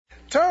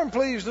Turn,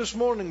 please, this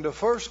morning to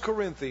 1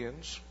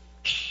 Corinthians,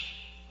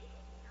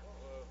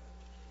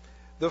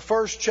 the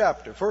first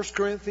chapter, 1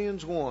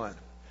 Corinthians 1.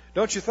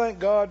 Don't you thank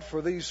God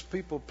for these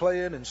people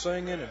playing and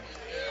singing? And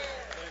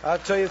I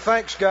tell you,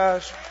 thanks,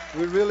 guys.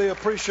 We really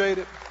appreciate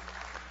it.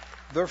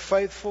 They're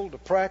faithful to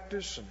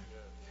practice and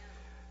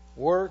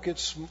work.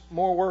 It's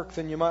more work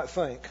than you might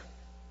think.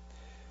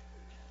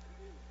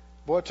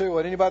 Boy, I tell you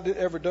what, anybody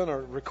ever done a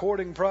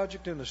recording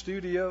project in the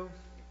studio?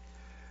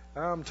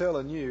 I'm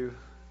telling you,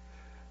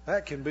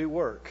 that can be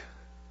work.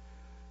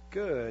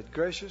 Good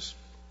gracious.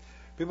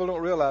 People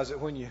don't realize it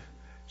when you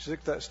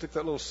stick that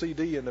little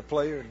CD in the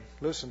player and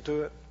listen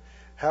to it,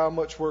 how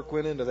much work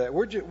went into that.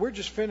 We're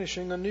just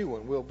finishing a new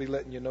one we'll be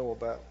letting you know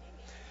about.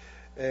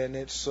 And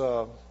it's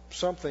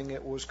something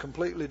that was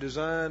completely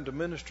designed to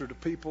minister to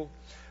people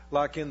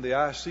like in the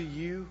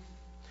ICU,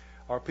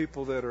 or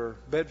people that are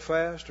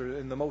bedfast or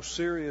in the most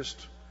serious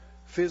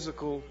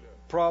physical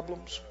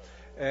problems.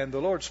 And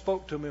the Lord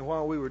spoke to me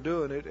while we were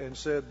doing it and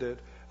said that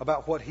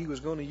about what He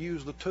was going to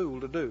use the tool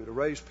to do, to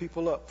raise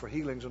people up for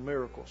healings and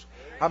miracles.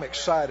 I'm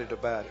excited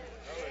about it.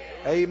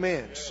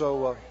 Amen.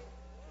 So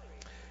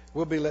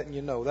we'll be letting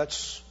you know.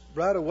 That's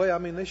right away. I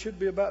mean, they should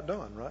be about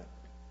done, right?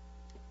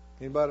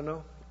 Anybody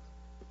know?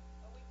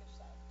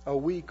 A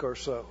week or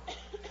so.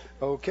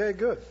 Okay,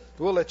 good.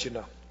 We'll let you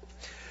know.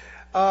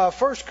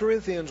 1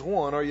 Corinthians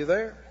 1, are you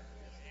there?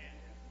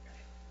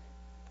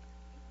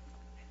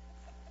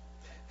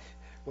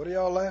 What are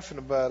y'all laughing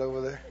about over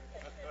there?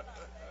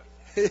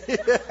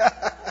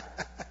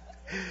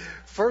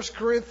 1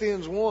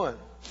 Corinthians 1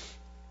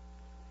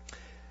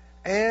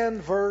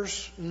 and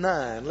verse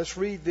 9. Let's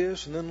read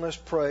this and then let's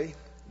pray.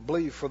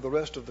 Believe for the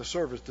rest of the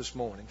service this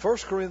morning. 1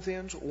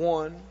 Corinthians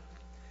 1,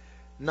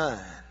 9.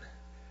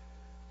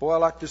 Boy, I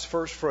like this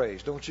first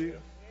phrase, don't you?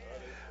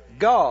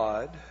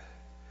 God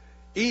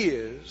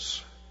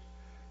is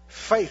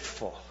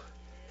faithful.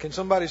 Can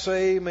somebody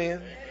say amen?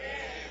 Amen.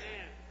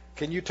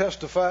 Can you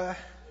testify?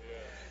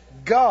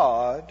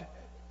 God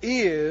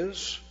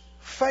is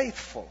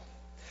faithful,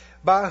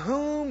 by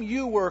whom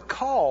you were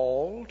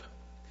called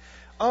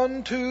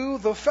unto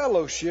the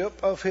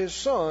fellowship of His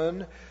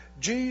Son,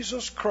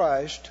 Jesus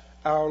Christ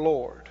our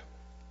Lord.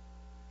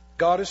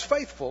 God is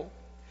faithful,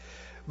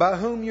 by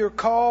whom you're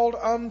called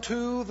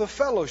unto the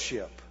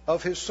fellowship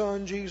of His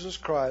Son, Jesus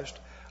Christ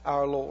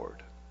our Lord.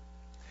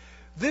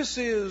 This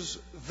is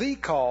the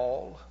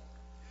call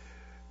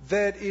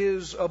that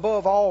is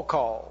above all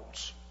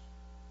calls.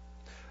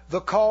 The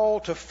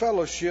call to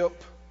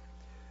fellowship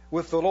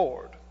with the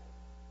Lord.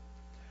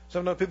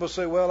 Sometimes people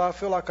say, well, I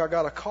feel like I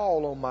got a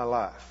call on my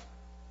life.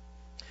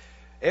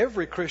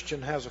 Every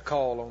Christian has a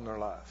call on their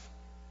life.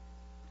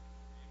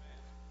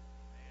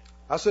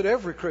 I said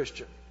every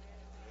Christian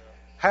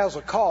has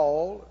a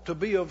call to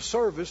be of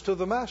service to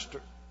the Master.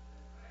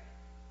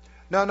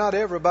 Now, not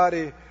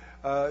everybody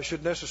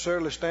should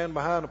necessarily stand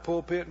behind a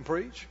pulpit and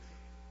preach.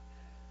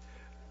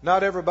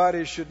 Not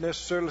everybody should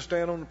necessarily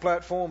stand on the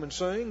platform and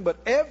sing, but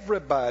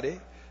everybody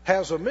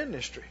has a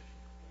ministry.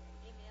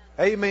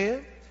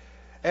 Amen.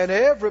 And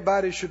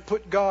everybody should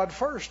put God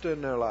first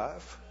in their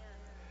life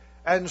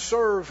and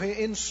serve Him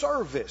in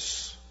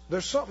service.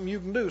 There's something you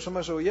can do.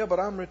 Somebody say, well, yeah, but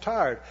I'm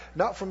retired.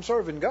 Not from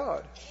serving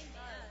God.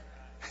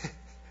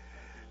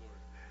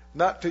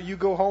 Not till you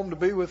go home to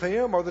be with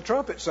Him or the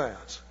trumpet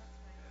sounds.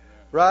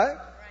 Right?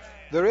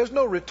 There is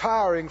no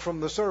retiring from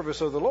the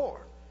service of the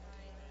Lord.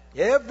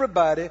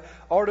 Everybody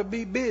ought to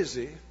be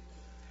busy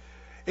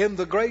in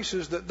the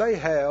graces that they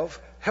have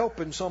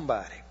helping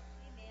somebody.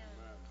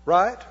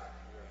 Right?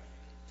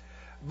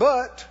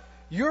 But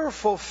you're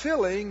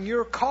fulfilling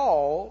your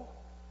call,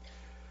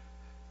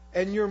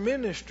 and your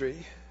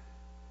ministry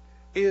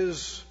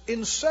is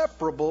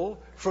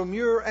inseparable from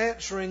your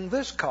answering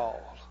this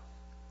call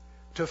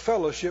to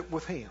fellowship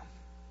with Him.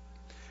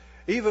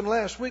 Even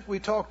last week we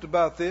talked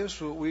about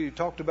this. We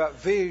talked about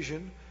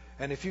vision,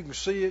 and if you can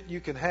see it, you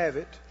can have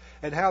it.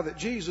 And how that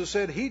Jesus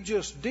said He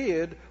just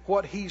did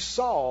what He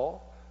saw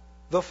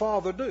the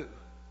Father do.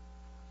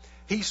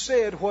 He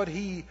said what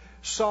He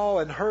saw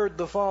and heard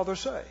the Father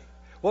say.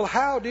 Well,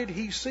 how did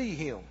He see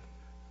Him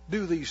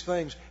do these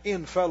things?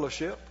 In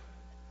fellowship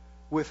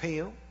with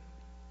Him.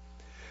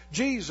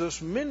 Jesus'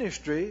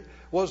 ministry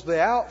was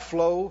the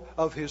outflow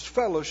of His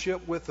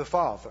fellowship with the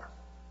Father.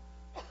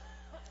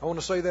 I want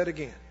to say that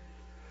again.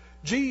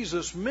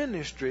 Jesus'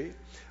 ministry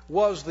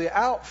was the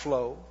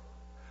outflow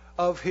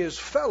of His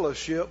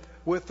fellowship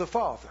with the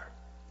Father.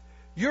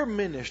 Your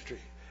ministry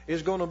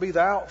is going to be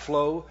the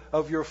outflow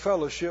of your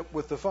fellowship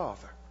with the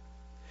Father.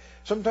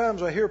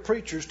 Sometimes I hear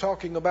preachers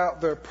talking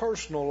about their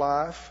personal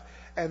life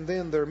and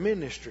then their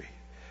ministry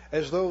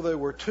as though they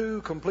were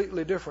two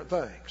completely different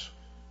things.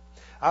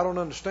 I don't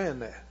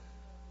understand that.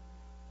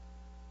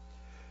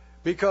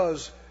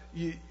 Because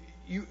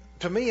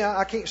to me,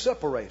 I can't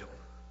separate them.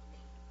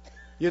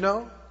 You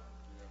know?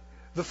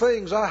 The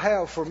things I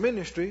have for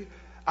ministry,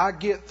 I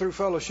get through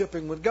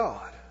fellowshipping with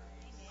God.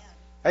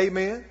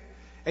 Amen.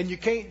 And you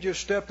can't just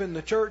step in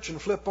the church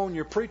and flip on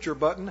your preacher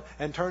button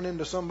and turn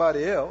into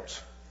somebody else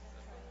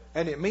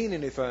and it mean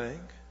anything.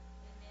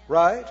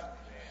 Right?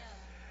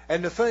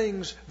 And the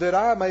things that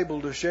I'm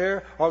able to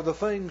share are the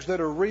things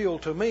that are real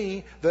to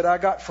me that I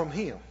got from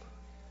Him.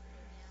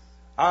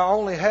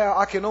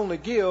 I can only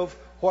give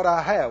what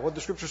I have. What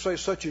the Scripture says,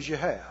 such as you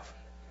have.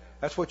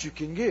 That's what you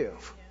can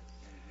give.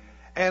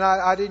 And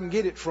I didn't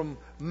get it from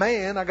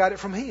man, I got it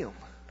from Him.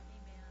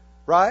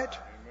 Right?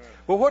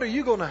 Well, what are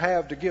you going to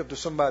have to give to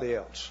somebody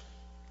else?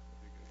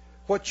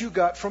 What you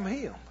got from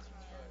Him.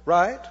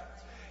 Right?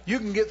 You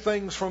can get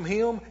things from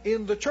Him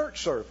in the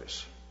church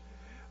service.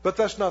 But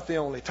that's not the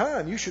only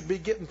time. You should be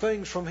getting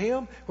things from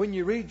Him when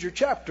you read your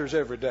chapters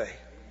every day.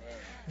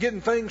 Getting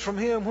things from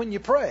Him when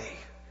you pray.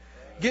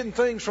 Getting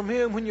things from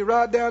Him when you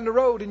ride down the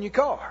road in your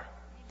car.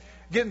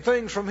 Getting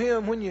things from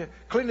Him when you're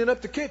cleaning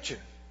up the kitchen.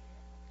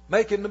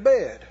 Making the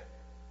bed.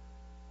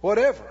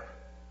 Whatever.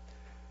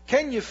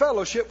 Can you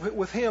fellowship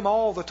with Him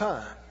all the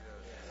time?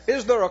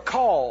 Is there a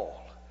call?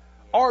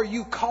 Are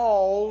you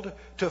called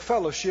to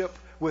fellowship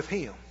with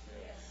Him?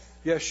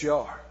 Yes, you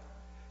are.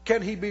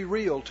 Can He be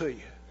real to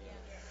you?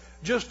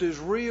 Just as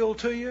real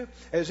to you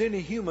as any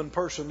human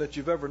person that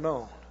you've ever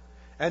known.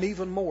 And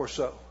even more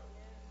so.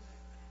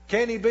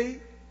 Can He be?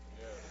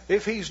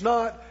 If He's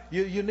not,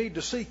 you need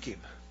to seek Him.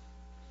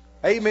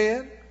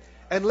 Amen?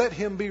 And let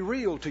Him be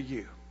real to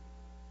you.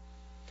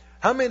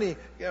 How many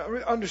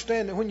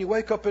understand that when you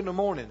wake up in the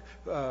morning,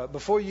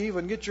 before you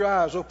even get your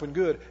eyes open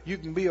good, you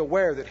can be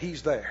aware that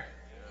He's there.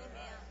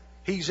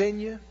 He's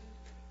in you.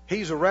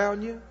 He's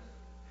around you.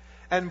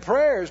 And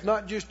prayer is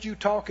not just you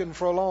talking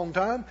for a long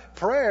time.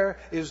 Prayer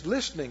is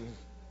listening.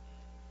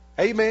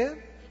 Amen?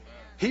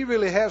 He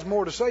really has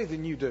more to say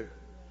than you do.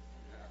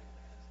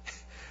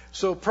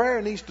 So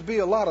prayer needs to be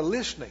a lot of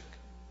listening.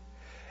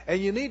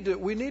 And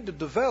we need to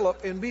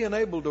develop in being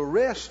able to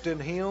rest in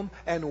Him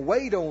and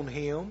wait on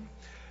Him,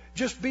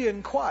 just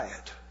being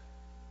quiet.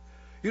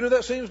 You know,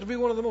 that seems to be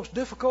one of the most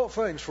difficult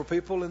things for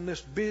people in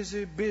this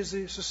busy,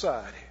 busy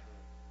society.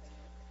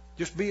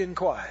 Just being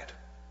quiet.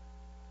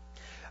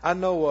 I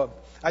know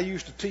I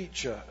used to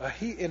teach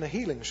in a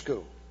healing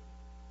school.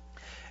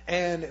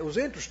 And it was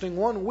interesting.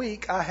 One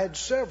week I had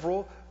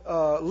several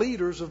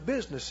leaders of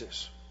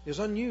businesses. It's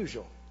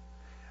unusual.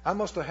 I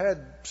must have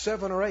had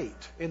 7 or 8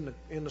 in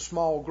the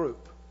small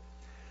group.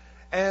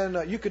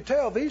 And you could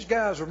tell these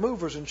guys are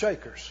movers and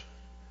shakers.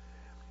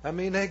 I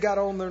mean, they got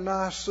on their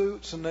nice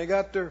suits and they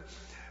got their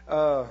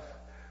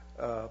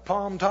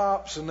palm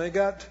tops and they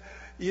got,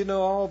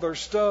 all their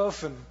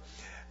stuff.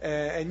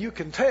 And you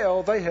can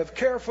tell they have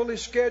carefully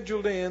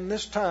scheduled in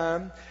this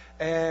time.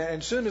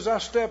 And as soon as I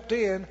stepped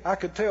in, I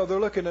could tell they're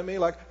looking at me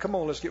like, come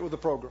on, let's get with the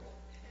program.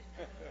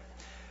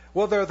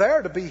 Well, they're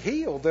there to be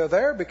healed. They're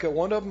there because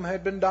one of them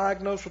had been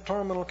diagnosed with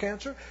terminal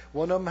cancer.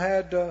 One of them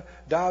had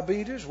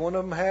diabetes. One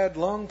of them had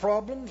lung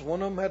problems.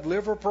 One of them had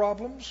liver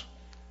problems.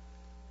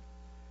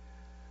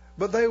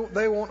 But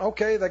they want,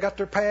 okay, they got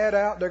their pad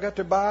out. They got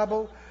their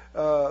Bible.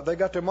 They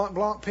got their Mont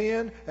Blanc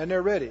pen. And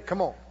they're ready.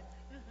 Come on.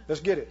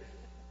 Let's get it.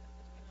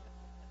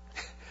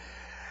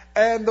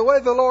 And the way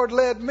the Lord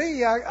led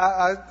me,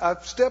 I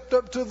stepped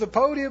up to the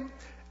podium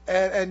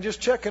and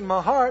just checking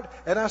my heart.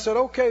 And I said,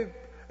 okay,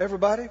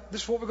 everybody,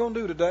 this is what we're going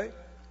to do today.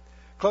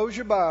 Close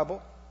your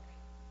Bible.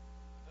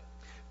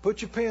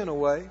 Put your pen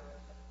away.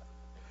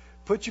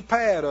 Put your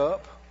pad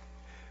up.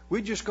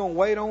 We're just going to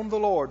wait on the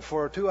Lord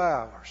for 2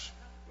 hours.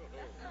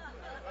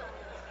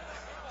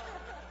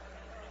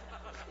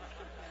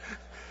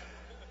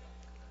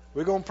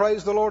 We're going to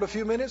praise the Lord a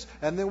few minutes,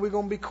 and then we're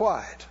going to be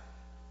quiet.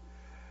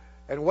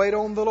 And wait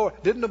on the Lord.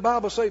 Didn't the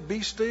Bible say,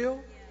 be still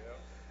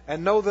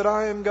and know that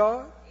I am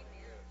God?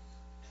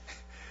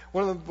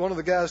 One of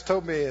the guys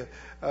told me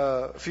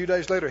a few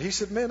days later, he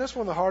said, man, that's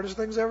one of the hardest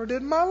things I ever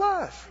did in my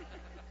life.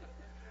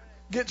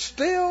 Get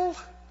still.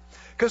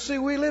 Because, see,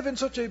 we live in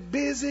such a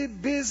busy,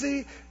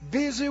 busy,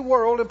 busy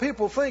world, and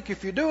people think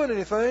if you're doing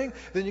anything,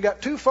 then you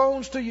got 2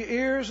 phones to your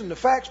ears and the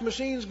fax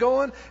machine's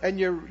going, and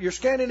you're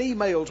scanning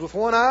emails with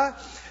one eye,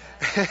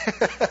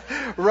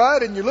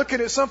 right? And you're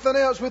looking at something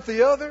else with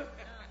the other.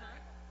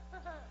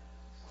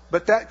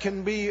 But that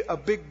can be a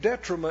big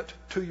detriment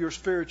to your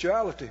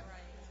spirituality.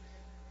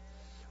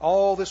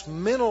 All this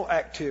mental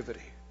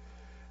activity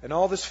and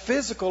all this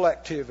physical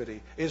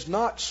activity is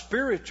not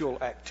spiritual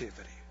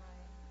activity.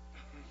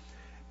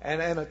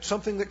 And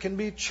something that can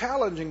be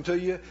challenging to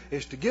you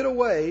is to get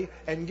away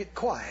and get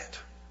quiet.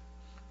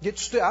 Get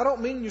still. I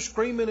don't mean you're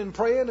screaming and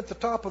praying at the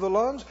top of the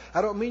lungs.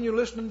 I don't mean you're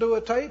listening to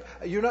a tape.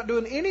 You're not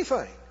doing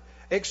anything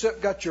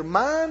except got your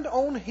mind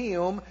on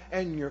Him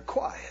and you're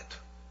quiet.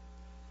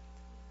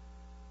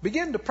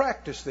 Begin to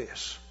practice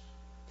this.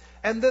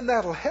 And then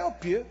that'll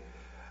help you.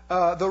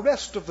 The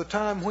rest of the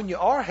time when you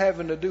are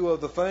having to do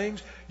other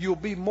things, you'll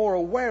be more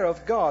aware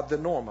of God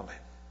than normally.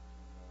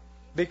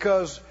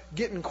 Because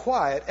getting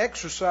quiet,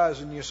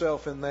 exercising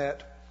yourself in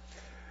that,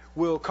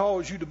 will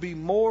cause you to be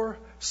more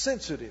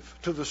sensitive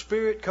to the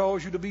Spirit,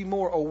 cause you to be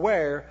more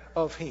aware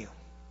of Him.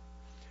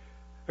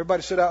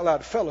 Everybody said out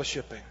loud,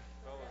 fellowshipping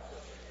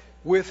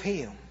with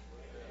Him.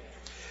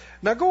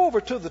 Now go over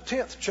to the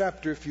 10th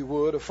chapter, if you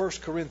would, of 1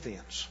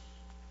 Corinthians.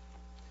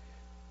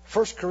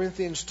 1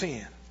 Corinthians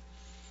 10.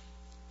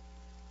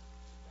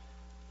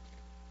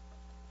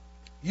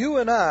 You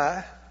and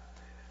I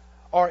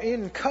are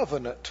in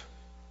covenant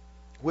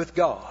with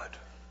God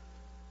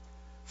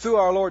through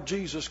our Lord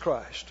Jesus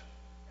Christ.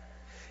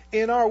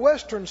 In our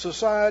Western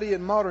society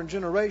and modern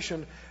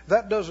generation,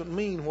 that doesn't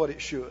mean what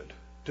it should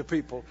to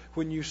people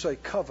when you say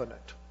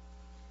covenant.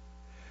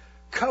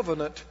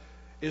 Covenant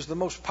is the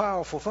most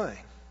powerful thing.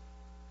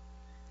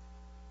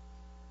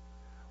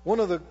 One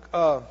of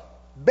the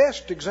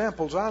best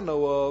examples I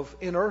know of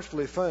in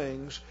earthly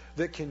things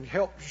that can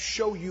help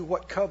show you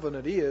what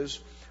covenant is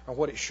or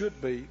what it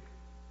should be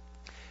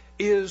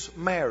is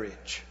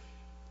marriage.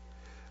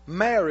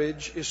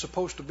 Marriage is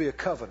supposed to be a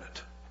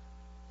covenant.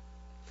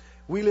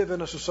 We live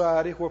in a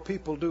society where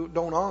people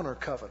don't honor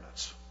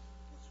covenants.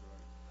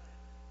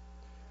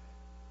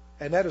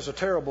 And that is a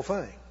terrible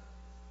thing.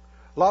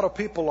 A lot of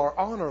people are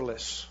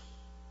honorless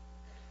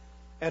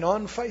and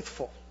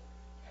unfaithful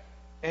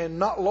and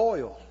not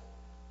loyal.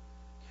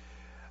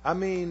 I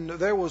mean,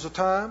 there was a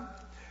time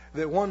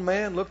that one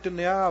man looked in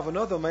the eye of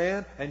another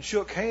man and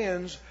shook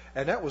hands,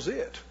 and that was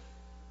it.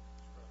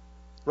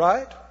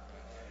 Right?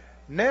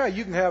 Now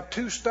you can have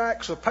 2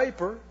 stacks of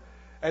paper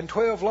and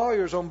 12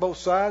 lawyers on both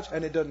sides,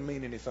 and it doesn't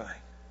mean anything.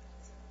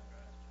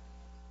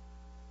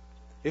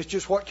 It's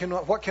just what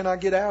can I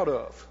get out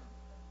of?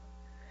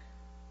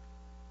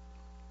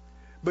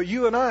 But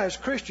you and I as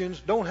Christians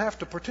don't have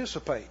to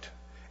participate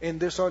in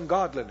this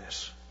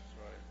ungodliness.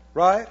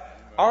 Right?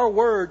 Our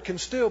word can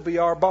still be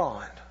our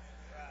bond,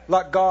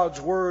 like God's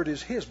word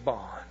is His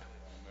bond.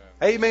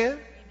 Amen?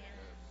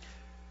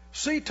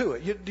 See to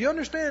it. Do you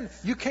understand?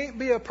 You can't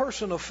be a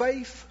person of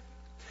faith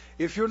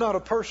if you're not a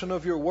person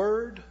of your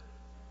word.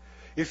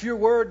 If your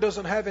word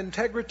doesn't have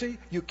integrity,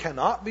 you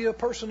cannot be a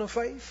person of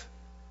faith.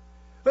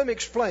 Let me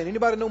explain.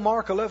 Anybody know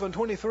Mark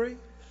 11:23?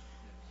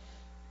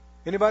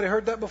 Anybody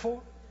heard that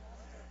before?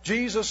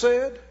 Jesus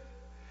said,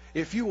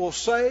 if you will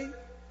say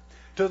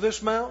to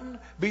this mountain,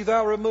 be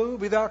thou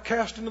removed, be thou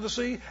cast into the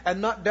sea,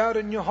 and not doubt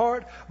in your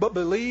heart, but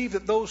believe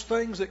that those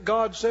things that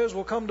God says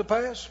will come to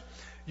pass,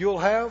 you'll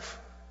have.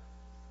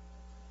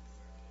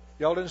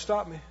 Y'all didn't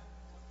stop me.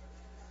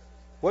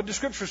 What did the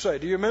Scripture say?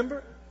 Do you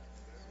remember?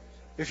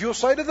 If you'll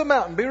say to the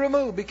mountain, be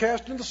removed, be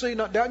cast into the sea,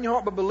 not doubt in your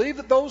heart, but believe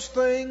that those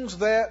things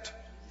that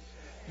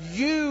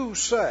you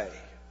say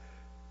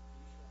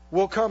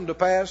will come to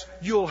pass,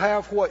 you'll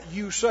have what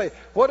you say.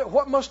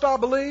 What must I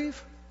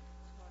believe?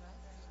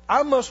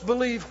 I must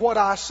believe what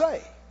I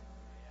say.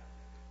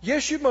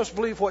 Yes, you must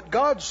believe what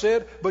God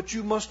said, but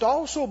you must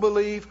also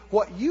believe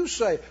what you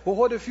say. Well,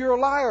 what if you're a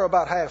liar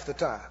about half the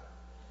time?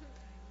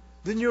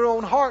 Then your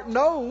own heart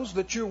knows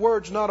that your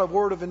word's not a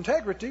word of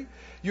integrity.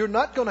 You're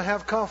not going to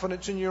have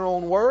confidence in your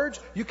own words.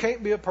 You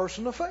can't be a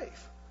person of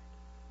faith.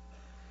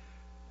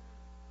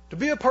 To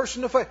be a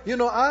person of faith. You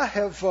know, I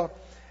have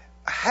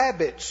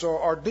habits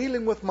or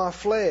dealing with my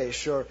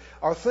flesh or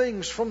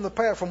things from the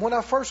past, from when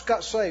I first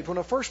got saved, when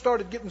I first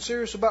started getting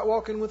serious about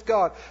walking with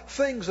God,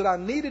 things that I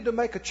needed to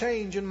make a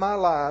change in my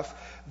life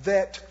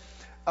that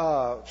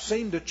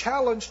seemed a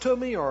challenge to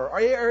me, or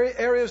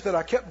areas that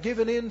I kept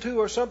giving into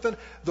or something.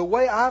 The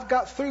way I've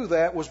got through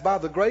that was by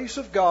the grace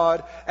of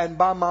God and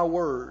by my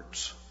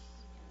words.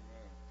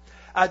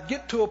 I'd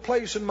get to a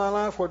place in my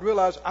life where I'd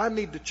realize I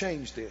need to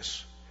change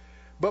this,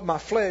 but my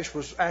flesh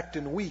was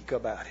acting weak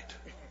about it.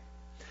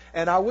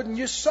 And I wouldn't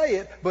just say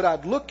it, but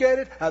I'd look at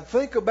it, I'd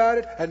think about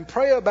it, and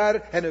pray about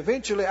it, and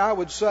eventually I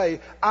would say,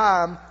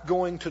 I'm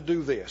going to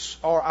do this,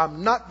 or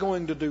I'm not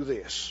going to do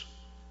this.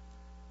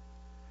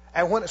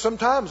 And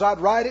sometimes I'd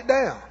write it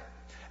down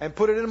and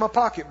put it in my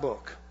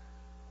pocketbook.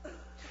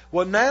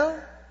 Well, now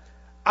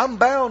I'm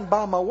bound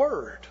by my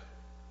word,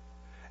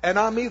 and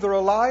I'm either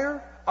a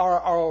liar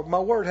or my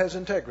word has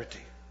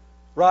integrity,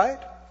 right?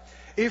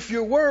 If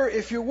your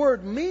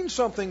word means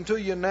something to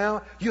you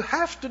now, you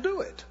have to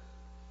do it.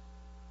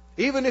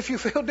 Even if you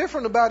feel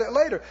different about it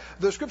later.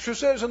 The Scripture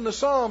says in the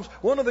Psalms,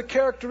 one of the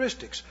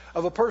characteristics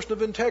of a person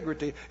of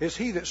integrity is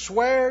he that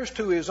swears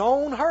to his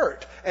own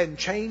hurt and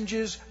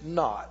changes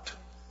not.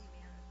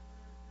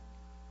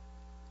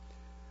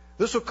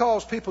 This will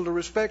cause people to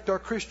respect our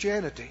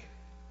Christianity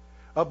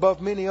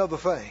above many other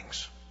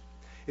things.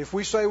 If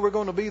we say we're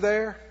going to be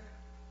there,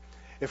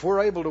 if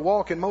we're able to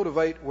walk and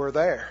motivate, we're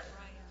there.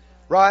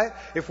 Right?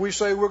 If we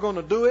say we're going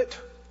to do it,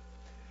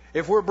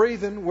 if we're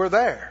breathing, we're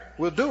there.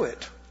 We'll do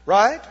it.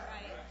 Right?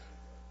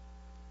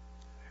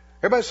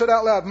 Everybody said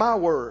out loud, my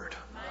word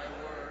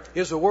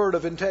is a word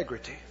of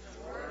integrity.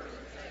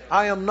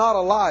 I am not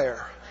a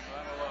liar.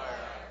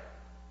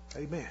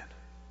 Amen.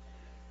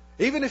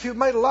 Even if you've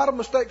made a lot of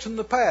mistakes in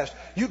the past,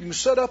 you can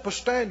set up a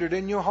standard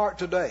in your heart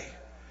today,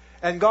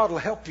 and God will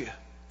help you.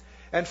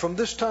 And from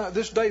this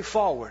day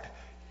forward,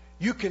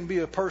 you can be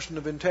a person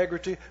of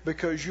integrity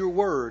because your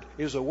word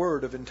is a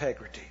word of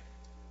integrity.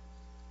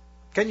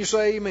 Can you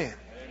say amen?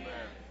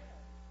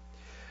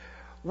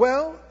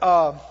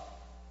 Well,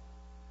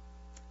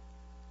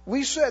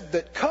 we said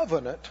that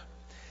covenant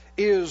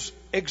is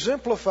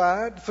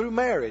exemplified through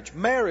marriage.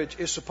 Marriage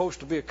is supposed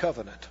to be a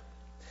covenant.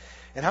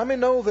 And how many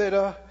know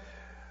that,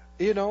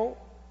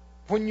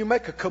 when you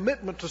make a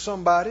commitment to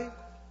somebody,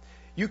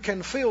 you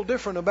can feel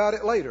different about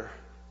it later.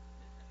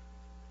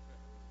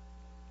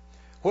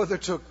 whether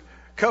it's a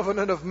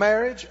covenant of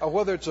marriage or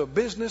whether it's a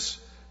business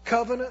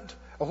covenant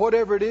or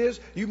whatever it is,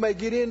 you may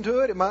get into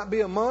it. It might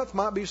be a month,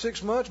 might be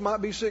 6 months,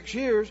 might be 6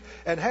 years,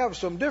 and have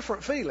some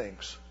different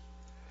feelings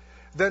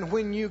than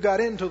when you got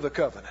into the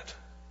covenant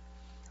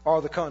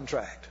or the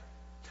contract.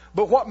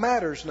 But what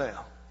matters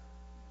now?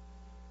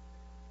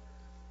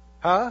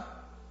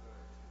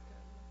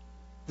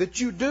 That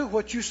you do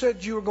what you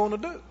said you were going to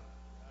do,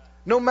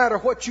 no matter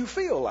what you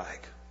feel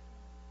like.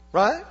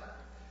 Right?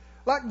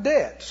 Like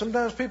debt.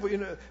 Sometimes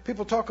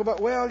people talk about,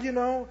 well,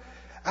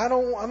 I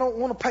don't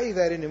want to pay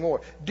that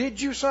anymore.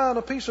 Did you sign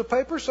a piece of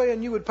paper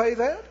saying you would pay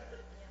that?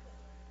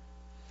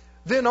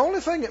 Then the only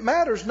thing that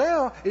matters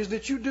now is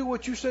that you do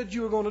what you said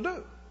you were going to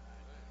do.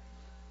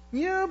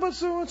 Yeah, but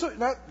so and so.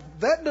 Now,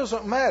 that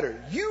doesn't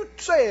matter. You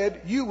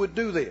said you would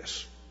do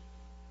this.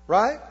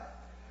 Right?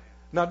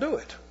 Now do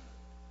it.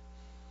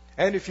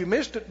 And if you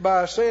missed it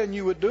by saying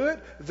you would do it,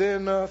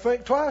 then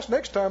think twice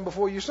next time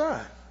before you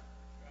sign.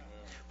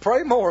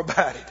 Pray more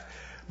about it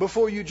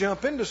before you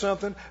jump into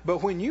something.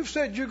 But when you've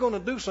said you're going to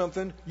do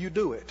something, you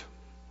do it.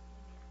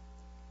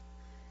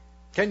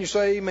 Can you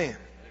say amen? Amen.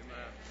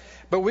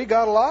 But we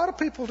got a lot of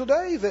people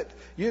today that,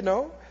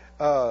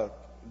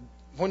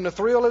 when the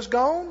thrill is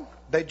gone,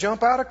 they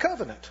jump out of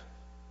covenant.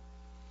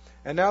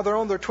 And now they're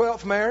on their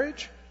 12th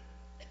marriage.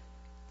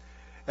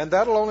 And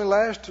that'll only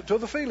last till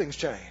the feelings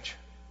change.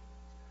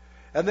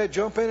 And they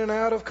jump in and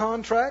out of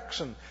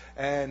contracts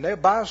and they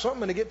buy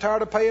something and they get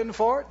tired of paying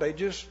for it. They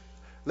just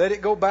let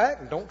it go back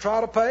and don't try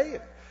to pay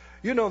it.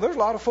 There's a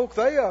lot of folk,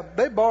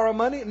 they borrow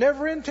money and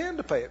never intend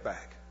to pay it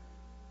back.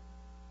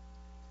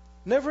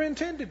 Never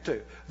intended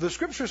to. The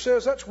scripture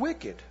says that's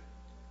wicked.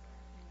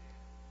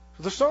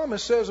 The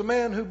psalmist says a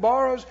man who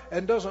borrows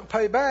and doesn't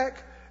pay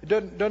back,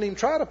 doesn't even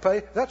try to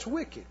pay, that's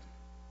wicked.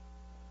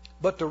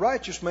 But the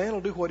righteous man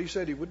will do what he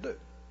said he would do.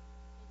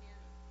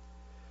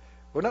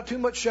 We're not too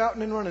much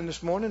shouting and running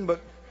this morning,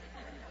 but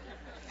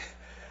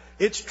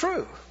it's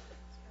true.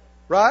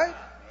 Right?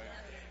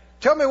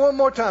 Tell me one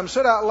more time.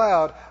 Say it out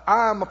loud.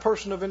 I am a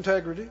person of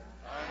integrity.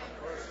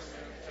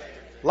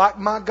 Like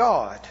my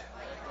God.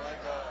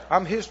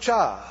 I'm His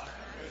child.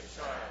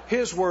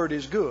 His word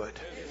is good.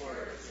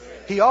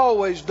 He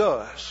always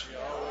does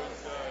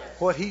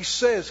what He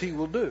says He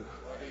will do.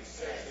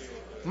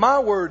 My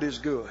word is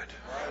good.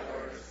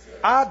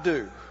 I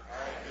do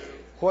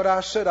what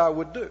I said I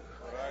would do.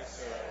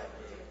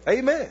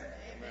 Amen.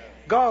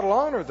 God will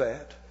honor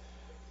that.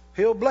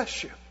 He'll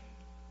bless you.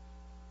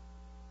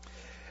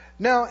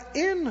 Now,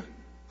 in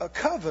a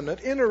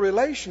covenant, in a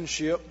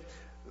relationship,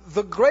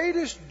 the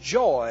greatest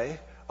joy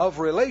of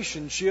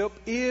relationship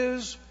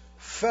is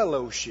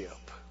fellowship.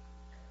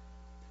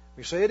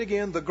 We say it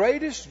again. The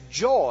greatest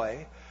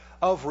joy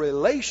of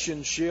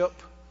relationship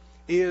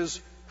is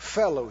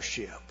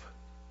fellowship.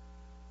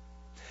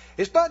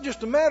 It's not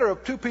just a matter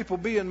of two people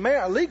being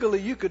married.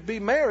 Legally, you could be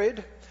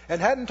married and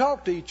hadn't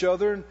talked to each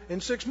other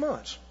in 6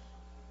 months.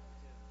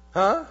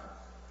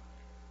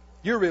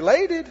 You're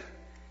related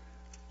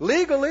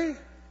legally,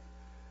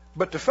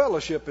 but the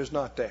fellowship is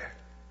not there.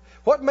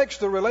 What makes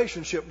the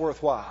relationship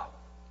worthwhile?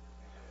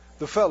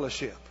 The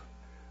fellowship,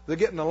 the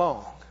getting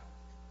along.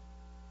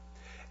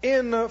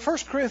 In 1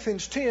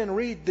 Corinthians 10,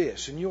 read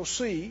this, and you'll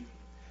see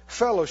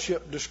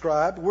fellowship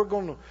described. We're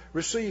going to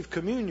receive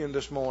communion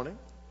this morning.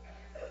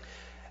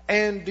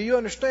 And do you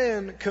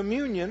understand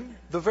communion?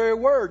 The very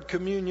word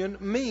communion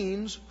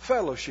means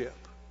fellowship.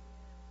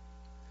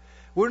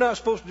 We're not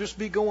supposed to just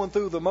be going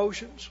through the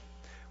motions.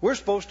 We're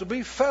supposed to be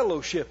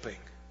fellowshipping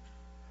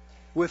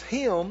with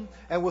Him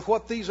and with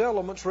what these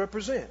elements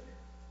represent.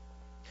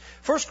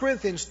 1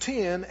 Corinthians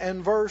 10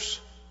 and verse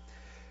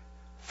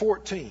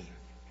 14.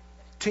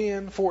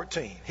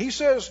 10:14. He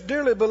says,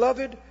 "Dearly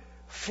beloved,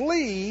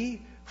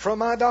 flee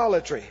from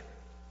idolatry."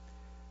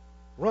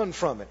 Run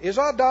from it. Is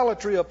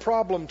idolatry a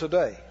problem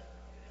today?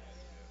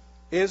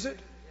 Is it?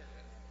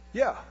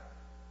 Yeah.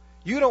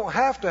 You don't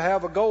have to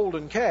have a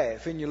golden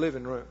calf in your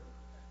living room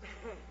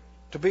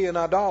to be an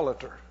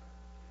idolater.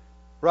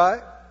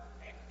 Right?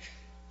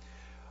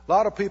 A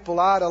lot of people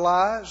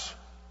idolize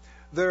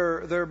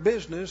their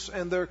business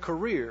and their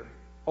career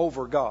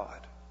over God.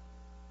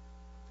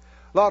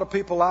 A lot of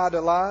people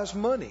idolize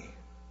money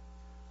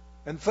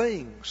and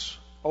things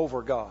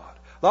over God.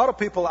 A lot of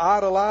people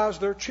idolize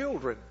their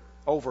children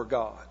over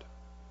God.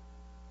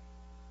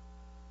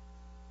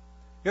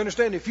 You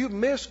understand, if you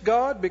miss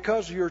God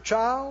because of your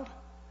child,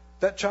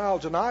 that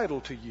child's an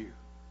idol to you.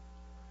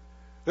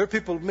 There are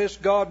people who miss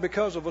God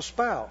because of a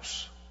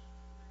spouse.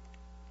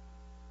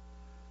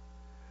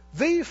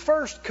 The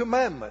first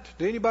commandment,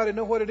 do anybody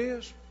know what it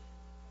is?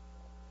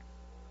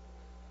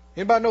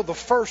 Anybody know the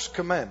first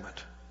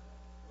commandment?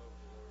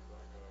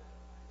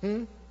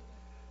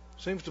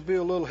 Seems to be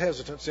a little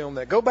hesitancy on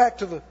that. Go back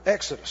to the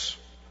Exodus.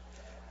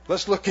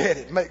 Let's look at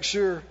it. Make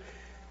sure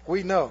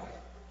we know.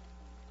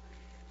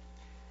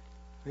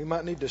 We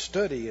might need to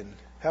study and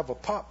have a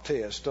pop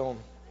test on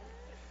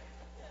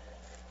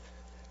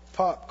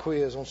pop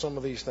quiz on some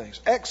of these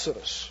things.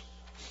 Exodus.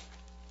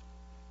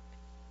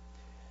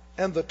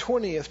 And the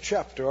 20th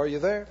chapter. Are you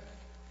there?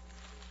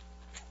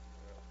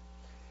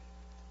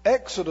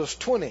 Exodus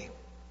 20,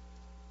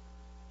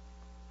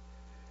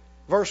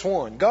 verse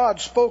 1.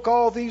 God spoke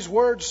all these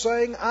words,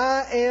 saying,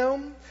 I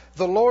am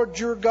the Lord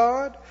your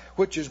God,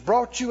 which has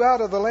brought you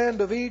out of the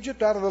land of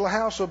Egypt, out of the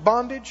house of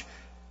bondage.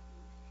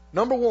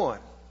 Number 1,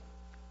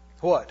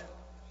 what?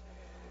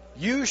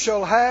 You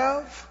shall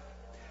have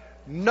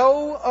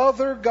no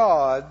other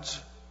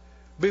gods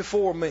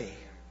before me.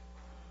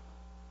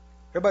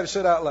 Everybody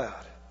say it out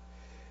loud.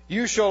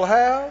 You shall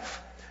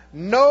have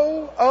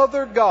no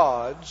other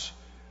gods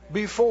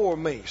before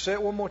me. Say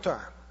it one more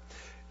time.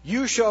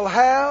 You shall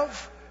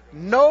have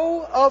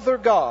no other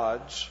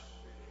gods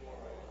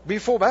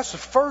before me. That's the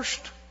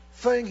first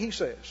thing he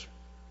says.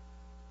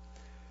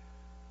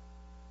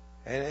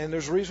 And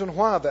there's a reason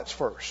why that's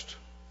first.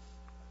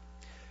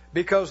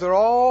 Because there are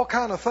all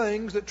kind of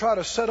things that try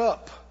to set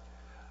up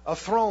a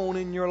throne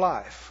in your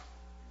life.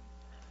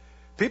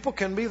 People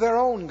can be their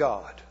own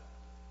God.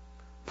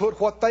 Put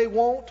what they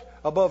want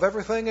above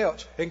everything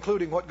else,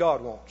 including what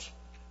God wants.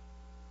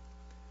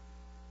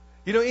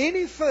 You know,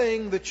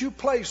 anything that you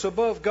place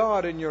above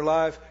God in your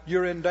life,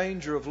 you're in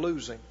danger of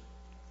losing.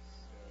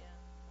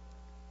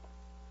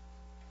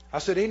 I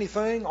said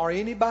anything or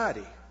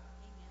anybody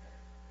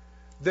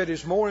that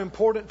is more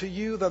important to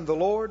you than the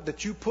Lord,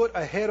 that you put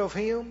ahead of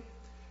Him,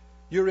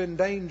 you're in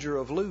danger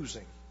of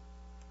losing.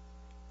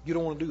 You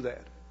don't want to do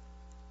that.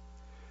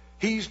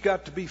 He's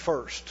got to be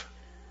first.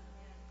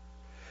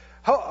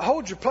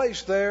 Hold your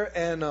place there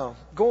and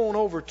go on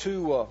over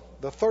to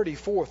the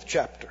 34th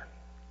chapter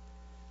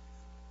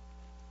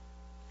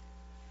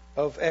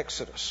of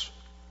Exodus.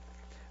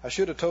 I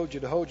should have told you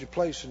to hold your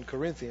place in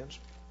Corinthians.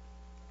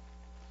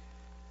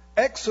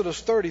 Exodus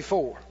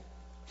 34.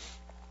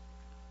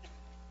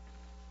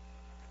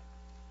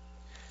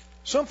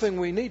 Something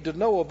we need to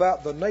know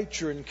about the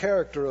nature and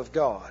character of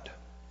God.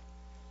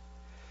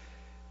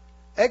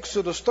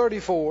 Exodus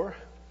 34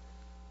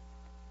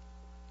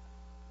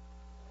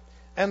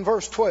 and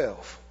verse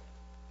 12.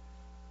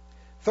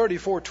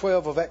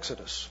 34:12 of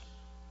Exodus.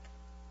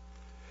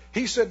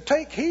 He said,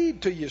 take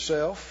heed to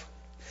yourself,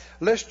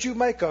 lest you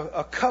make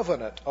a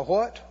covenant. A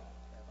what?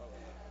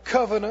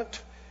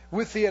 Covenant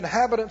with the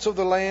inhabitants of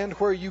the land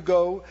where you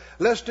go,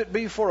 lest it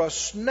be for a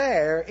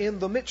snare in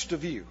the midst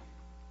of you.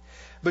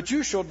 But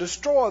you shall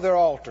destroy their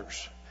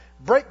altars,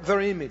 break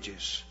their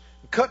images,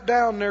 cut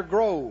down their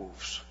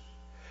groves.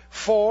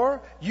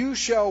 For you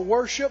shall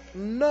worship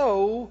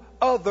no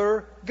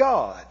other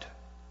God.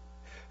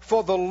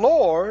 For the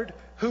Lord,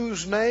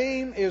 whose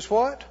name is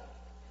what?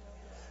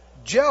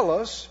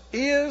 Jealous,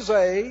 is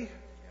a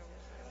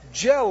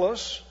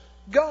jealous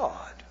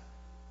God.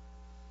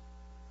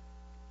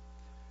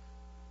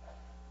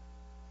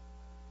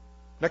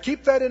 Now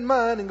keep that in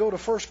mind and go to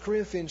 1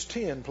 Corinthians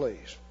 10,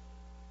 please.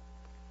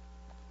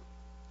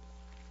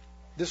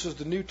 This is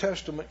the New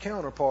Testament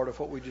counterpart of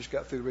what we just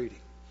got through reading.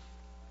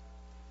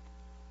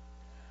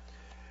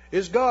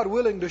 Is God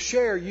willing to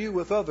share you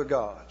with other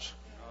gods?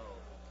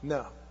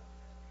 No.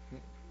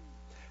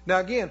 Now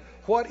again,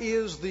 what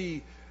is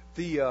the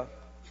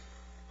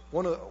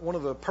one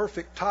of the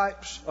perfect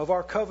types of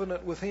our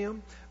covenant with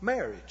Him?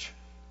 Marriage.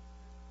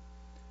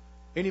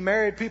 Any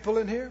married people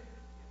in here?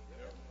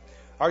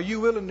 Are you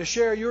willing to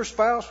share your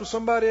spouse with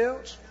somebody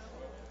else?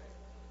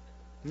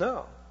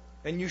 No.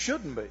 And you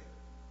shouldn't be.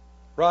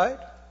 Right?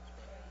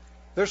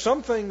 There's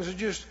some things that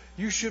just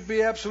you should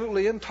be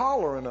absolutely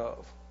intolerant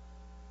of.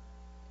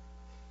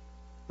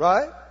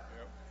 Right?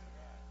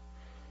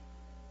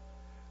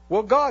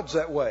 Well, God's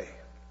that way.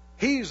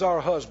 He's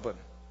our husband.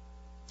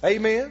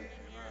 Amen?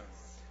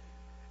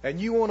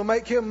 And you want to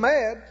make Him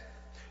mad,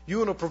 you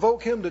want to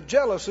provoke Him to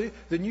jealousy,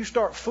 then you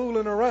start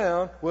fooling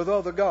around with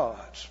other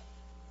gods.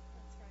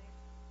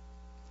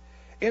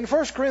 In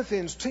 1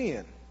 Corinthians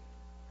 10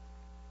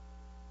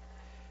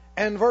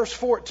 and verse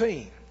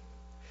 14,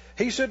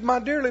 he said, my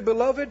dearly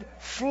beloved,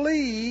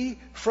 flee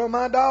from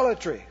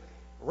idolatry.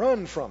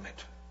 Run from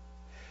it.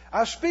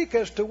 I speak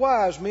as to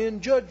wise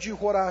men, judge you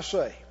what I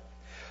say.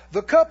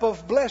 The cup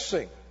of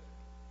blessing.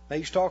 Now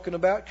he's talking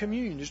about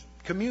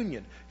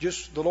communion,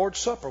 just the Lord's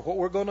Supper, what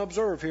we're going to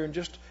observe here in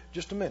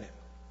just a minute,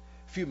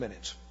 a few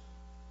minutes,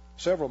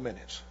 several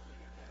minutes.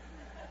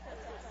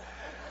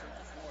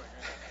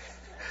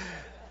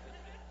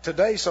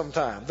 Today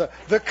sometime.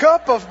 The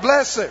cup of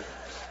blessing,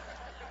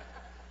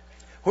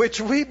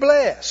 which we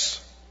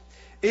bless,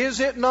 is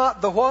it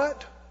not the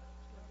what?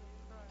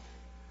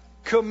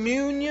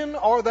 Communion,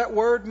 or that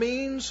word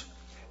means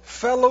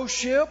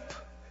fellowship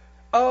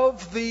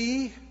of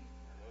the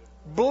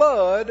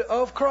blood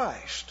of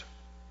Christ.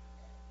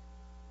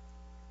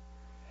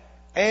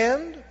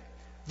 And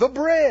the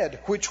bread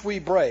which we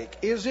break,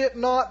 is it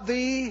not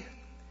the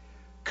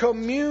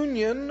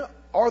communion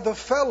or the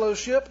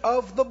fellowship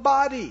of the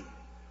body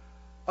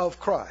of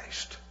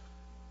Christ?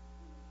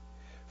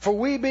 For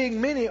we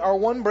being many are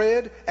one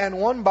bread and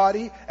one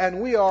body,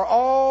 and we are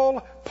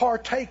all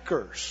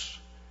partakers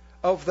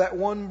of that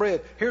one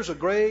bread. Here's a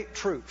great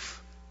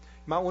truth.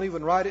 You might want to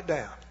even write it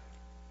down.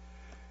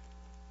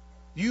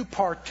 You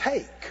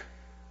partake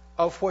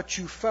of what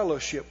you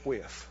fellowship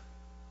with.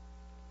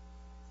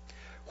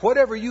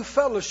 whatever you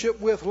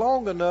fellowship with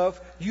long enough,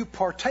 you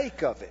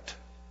partake of it.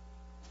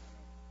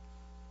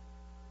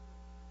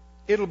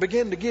 It'll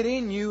begin to get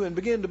in you and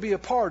begin to be a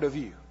part of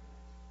you.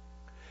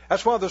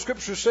 That's why the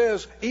Scripture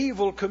says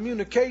evil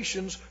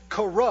communications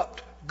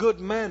corrupt good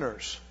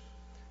manners.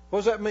 What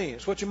does that mean?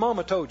 It's what your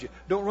mama told you.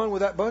 Don't run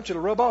with that bunch,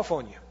 it'll rub off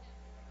on you.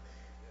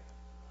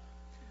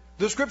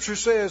 The Scripture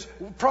says,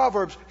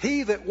 Proverbs,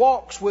 he that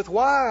walks with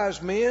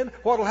wise men,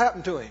 what will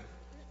happen to him?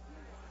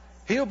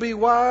 He'll be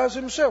wise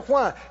himself.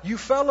 Why? You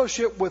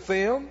fellowship with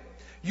them,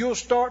 you'll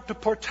start to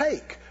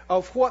partake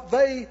of what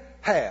they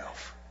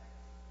have.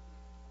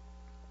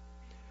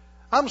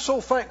 I'm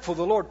so thankful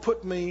the Lord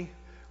put me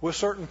with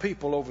certain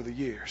people over the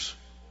years.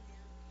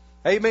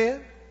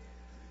 Amen?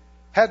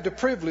 Had the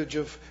privilege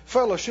of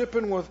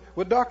fellowshipping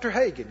with Dr.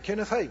 Hagin,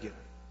 Kenneth Hagin.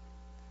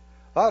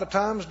 A lot of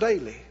times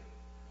daily.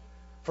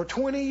 For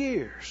 20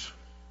 years.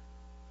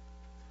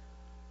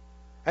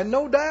 And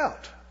no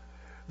doubt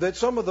that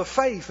some of the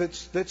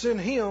faith that's in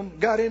him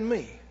got in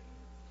me.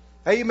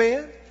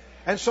 Amen?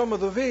 And some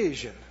of the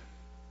vision.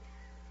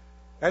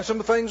 And some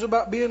of the things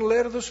about being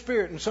led of the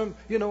Spirit. And some,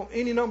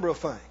 any number of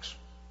things.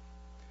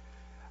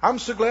 I'm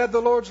so glad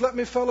the Lord's let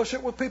me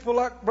fellowship with people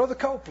like Brother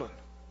Copeland.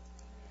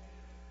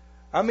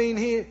 I mean,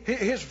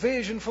 his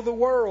vision for the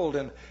world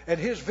and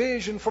his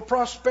vision for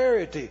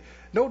prosperity,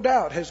 no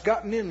doubt has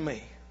gotten in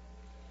me.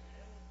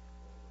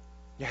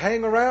 You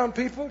hang around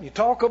people, you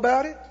talk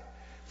about it,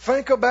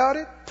 think about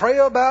it, pray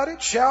about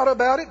it, shout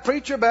about it,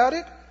 preach about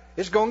it.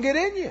 It's going to get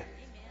in you.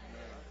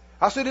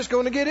 I said it's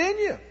going to get in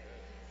you.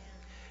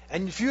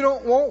 And if you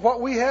don't want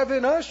what we have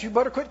in us, you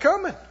better quit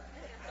coming.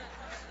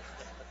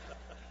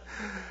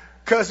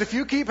 Because if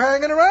you keep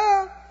hanging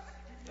around,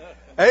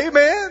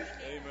 amen.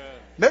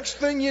 Next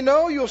thing you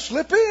know, you'll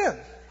slip in.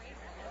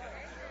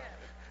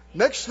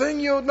 Next thing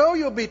you'll know,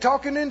 you'll be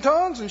talking in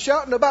tongues and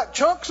shouting about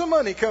chunks of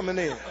money coming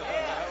in.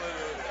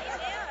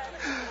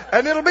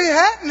 And it'll be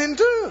happening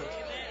too.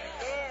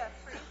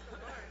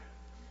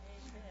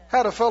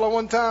 Had a fellow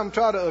one time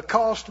try to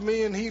accost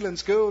me in healing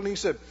school, and he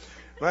said,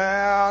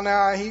 well,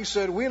 now, he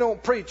said, we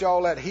don't preach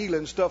all that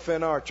healing stuff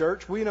in our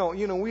church. We don't,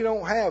 we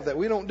don't have that.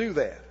 We don't do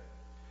that.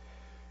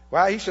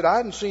 Well, he said, I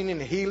haven't seen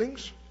any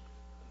healings.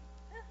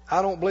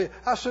 I don't believe.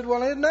 I said,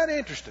 well, isn't that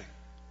interesting?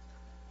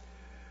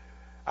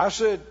 I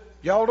said,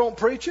 y'all don't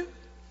preach it,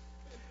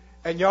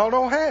 and y'all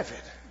don't have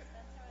it.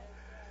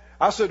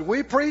 I said,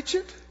 we preach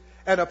it,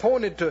 and I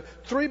pointed to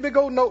 3 big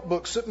old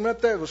notebooks sitting right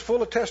there that was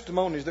full of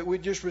testimonies that we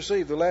just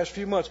received the last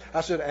few months.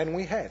 I said, and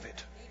we have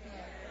it.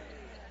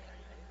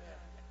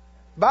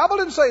 The Bible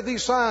didn't say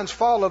these signs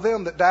follow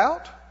them that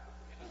doubt.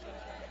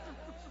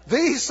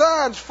 These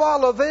signs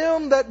follow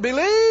them that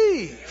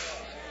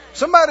believe.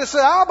 Somebody say,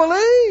 I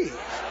believe.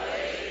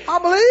 I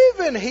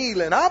believe in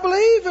healing. I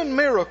believe in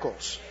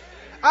miracles.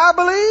 I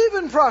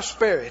believe in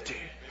prosperity.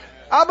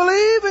 I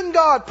believe in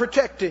God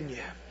protecting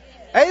you.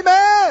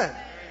 Amen.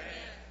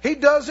 He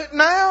does it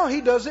now.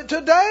 He does it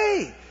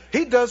today.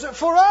 He does it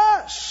for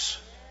us.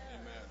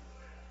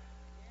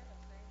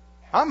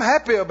 I'm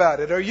happy about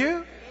it. Are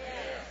you?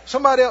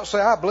 Somebody else say,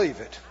 I believe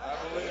it. I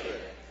believe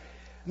it.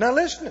 Now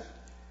listen.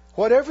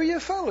 Whatever you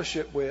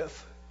fellowship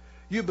with,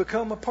 you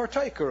become a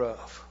partaker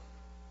of.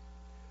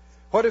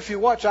 What if you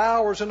watch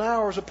hours and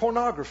hours of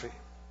pornography?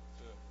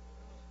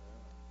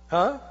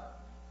 Huh?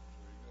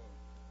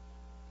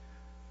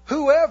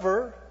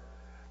 Whoever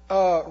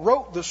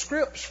wrote the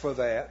scripts for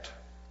that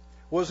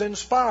was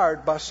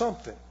inspired by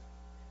something.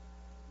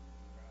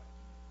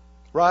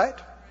 Right?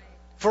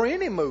 For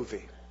any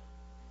movie,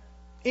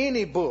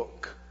 any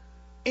book,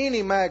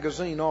 any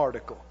magazine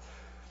article,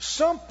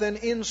 something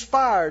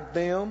inspired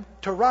them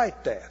to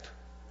write that.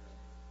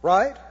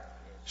 Right?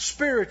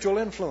 Spiritual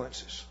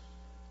influences.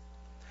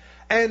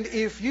 And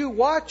if you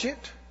watch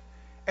it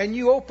and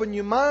you open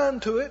your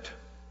mind to it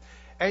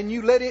and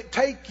you let it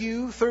take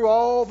you through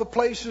all the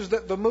places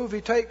that the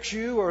movie takes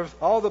you or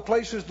all the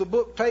places the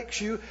book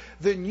takes you,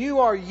 then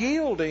you are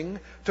yielding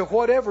to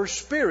whatever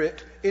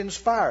spirit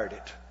inspired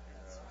it.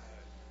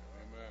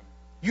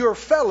 You're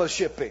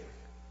fellowshipping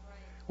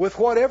with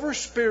whatever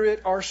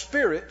spirit or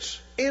spirits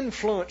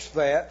influenced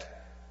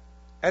that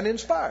and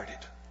inspired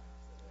it.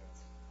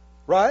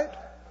 Right?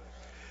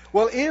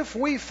 Well, if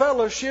we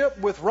fellowship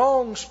with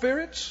wrong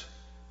spirits,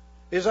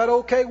 is that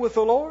okay with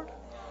the Lord?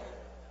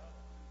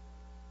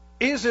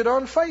 Is it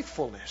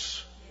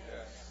unfaithfulness?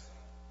 Yes.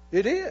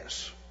 It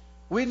is.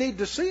 We need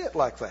to see it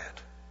like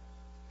that.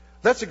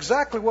 That's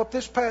exactly what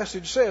this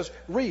passage says.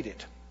 Read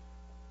it.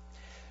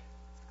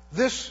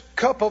 This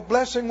cup of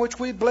blessing which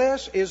we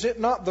bless, is it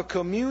not the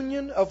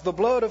communion of the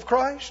blood of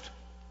Christ?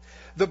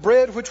 The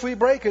bread which we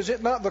break, is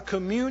it not the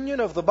communion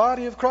of the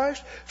body of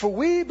Christ? For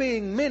we,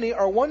 being many,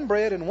 are one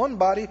bread and one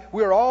body.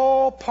 We are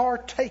all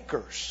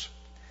partakers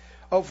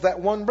of that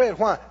one bread.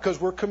 Why?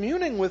 Because we're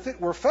communing with it,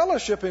 we're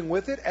fellowshipping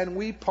with it, and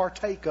we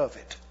partake of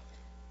it.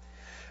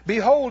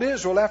 Behold,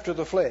 Israel after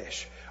the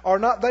flesh. Are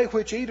not they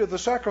which eat of the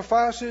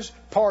sacrifices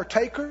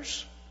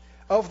partakers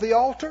of the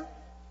altar?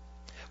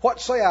 What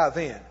say I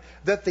then?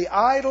 That the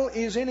idol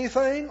is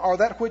anything, or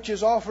that which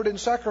is offered in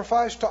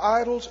sacrifice to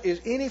idols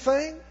is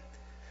anything?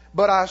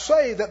 But I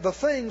say that the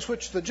things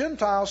which the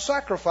Gentiles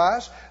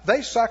sacrifice,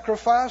 they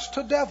sacrifice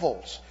to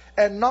devils,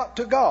 and not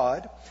to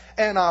God.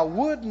 And I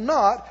would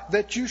not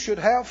that you should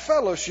have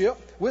fellowship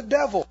with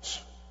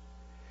devils.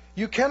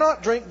 You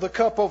cannot drink the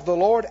cup of the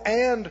Lord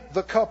and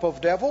the cup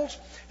of devils.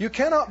 You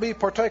cannot be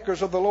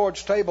partakers of the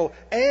Lord's table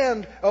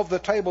and of the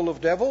table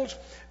of devils.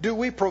 Do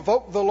we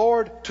provoke the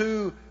Lord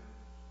to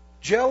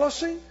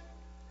jealousy?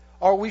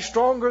 Are we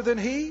stronger than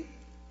He?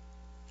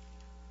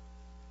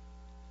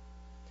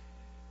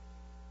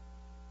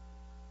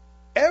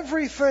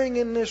 Everything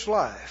in this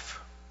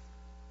life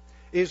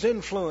is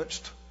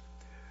influenced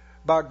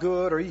by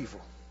good or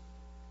evil.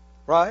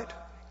 Right?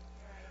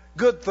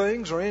 Good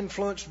things are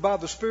influenced by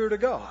the Spirit of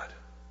God,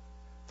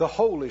 the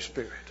Holy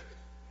Spirit,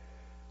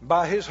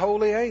 by His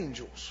holy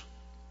angels.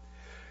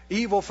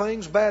 Evil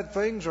things, bad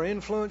things are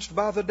influenced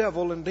by the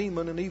devil and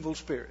demon and evil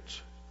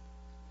spirits.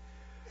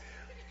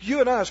 You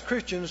and I as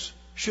Christians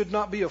should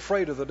not be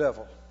afraid of the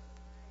devil.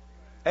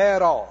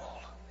 At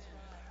all.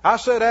 I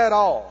said at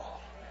all.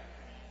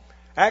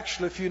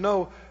 Actually, if you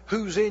know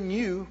who's in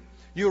you,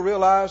 you'll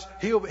realize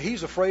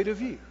He's afraid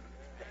of you.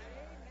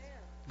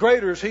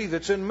 Greater is He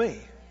that's in me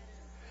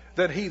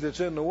than he that's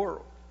in the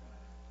world.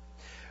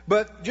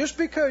 But just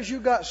because you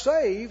got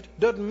saved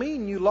doesn't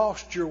mean you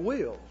lost your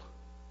will.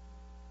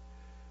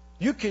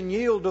 You can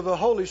yield to the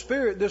Holy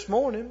Spirit this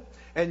morning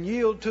and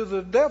yield to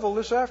the devil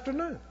this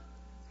afternoon.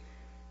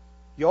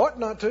 You ought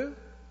not to.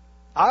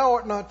 I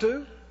ought not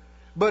to.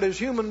 But as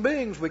human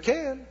beings we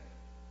can.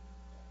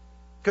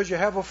 Because you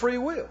have a free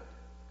will.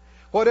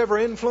 Whatever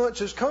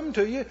influences come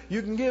to you,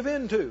 you can give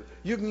in to.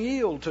 You can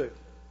yield to.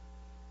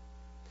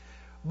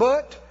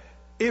 But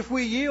if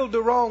we yield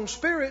to wrong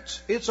spirits,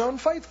 it's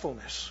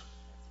unfaithfulness.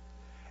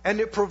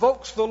 And it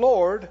provokes the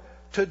Lord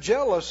to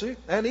jealousy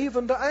and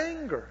even to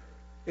anger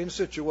in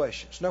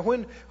situations. Now,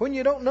 when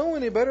you don't know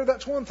any better,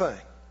 that's one thing.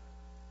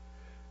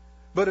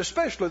 But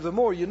especially the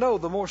more you know,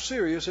 the more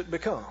serious it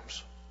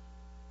becomes.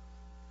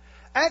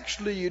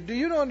 Actually, do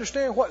you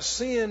understand what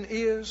sin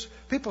is?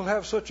 People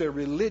have such a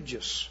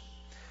religious,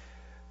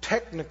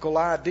 technical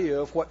idea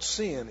of what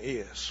sin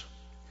is.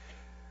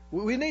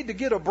 We need to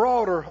get a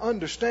broader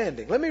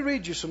understanding. Let me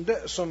read you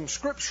some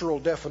scriptural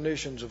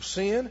definitions of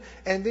sin,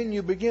 and then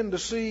you begin to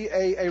see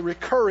a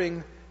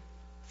recurring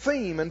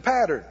theme and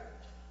pattern.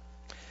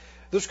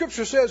 The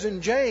scripture says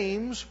in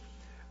James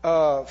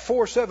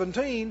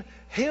 4:17,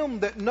 him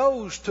that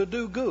knows to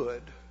do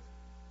good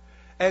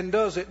and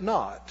does it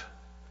not,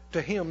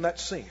 to him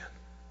that's sin.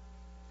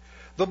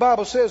 The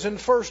Bible says in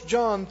 1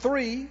 John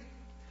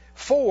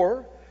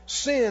 3:4,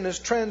 sin is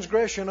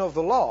transgression of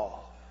the law,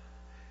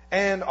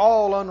 and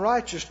all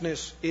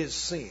unrighteousness is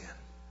sin.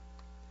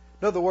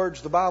 In other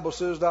words, the Bible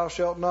says, thou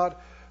shalt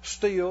not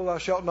steal, thou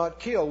shalt not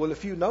kill. Well,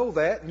 if you know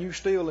that and you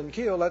steal and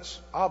kill, that's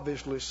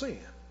obviously sin.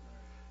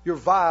 You're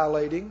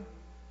violating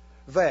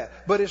that.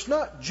 But it's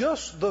not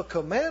just the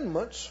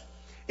commandments.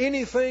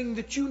 Anything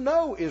that you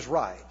know is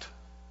right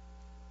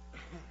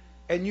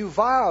and you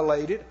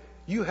violate it,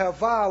 you have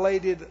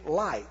violated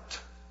light.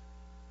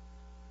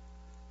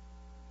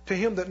 To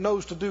him that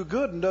knows to do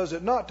good and does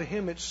it not, to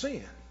him it's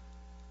sin.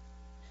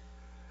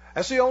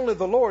 And see, only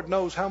the Lord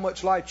knows how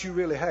much light you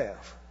really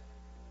have.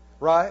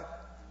 Right?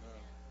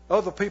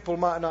 Other people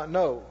might not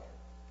know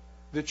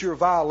that you're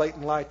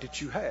violating light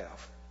that you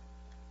have.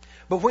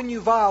 But when you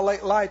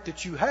violate light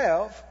that you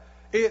have,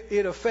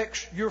 it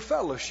affects your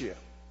fellowship.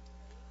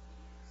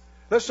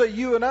 Let's say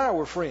you and I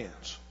were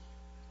friends.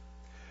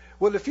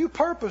 Well, if you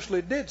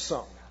purposely did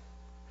something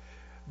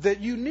that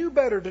you knew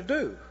better to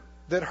do,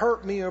 that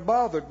hurt me or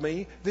bothered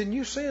me, then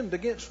you sinned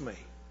against me.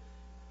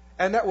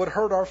 And that would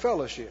hurt our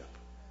fellowship.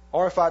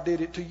 Or if I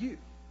did it to you.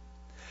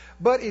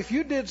 But if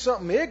you did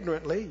something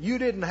ignorantly, you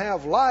didn't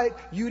have light,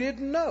 you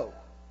didn't know.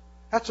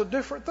 That's a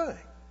different thing.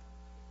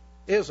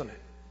 Isn't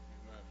it?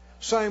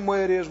 Same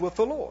way it is with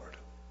the Lord.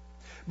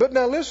 But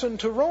now listen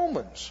to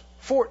Romans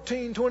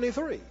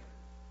 14:23.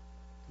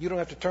 You don't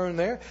have to turn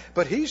there.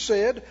 But he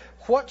said,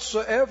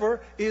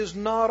 whatsoever is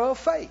not of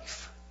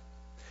faith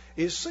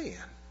is sin.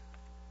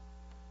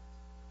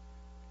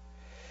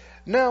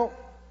 Now,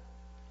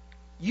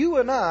 you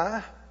and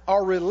I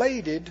are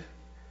related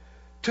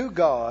to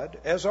God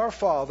as our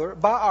Father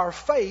by our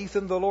faith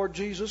in the Lord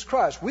Jesus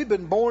Christ. We've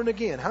been born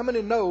again. How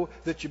many know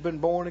that you've been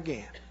born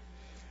again?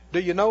 Do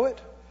you know it?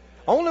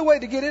 Only way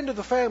to get into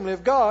the family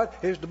of God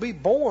is to be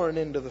born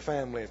into the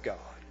family of God.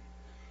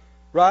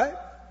 Right?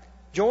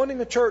 Joining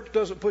a church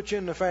doesn't put you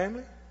in the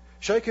family.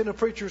 Shaking a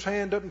preacher's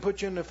hand doesn't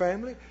put you in the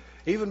family.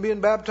 Even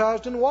being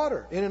baptized in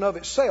water in and of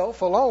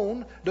itself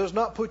alone does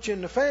not put you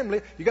in the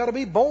family. You got to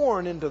be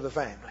born into the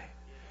family.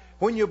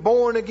 When you're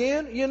born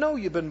again, you know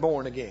you've been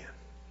born again.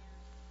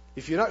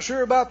 If you're not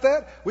sure about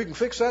that, we can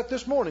fix that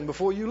this morning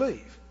before you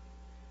leave.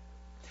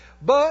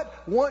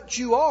 But once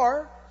you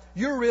are,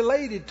 you're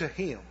related to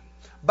Him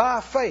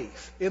by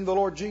faith in the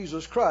Lord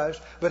Jesus Christ.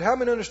 But how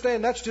many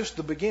understand that's just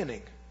the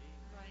beginning?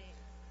 Right.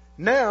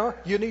 Now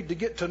you need to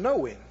get to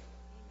know Him.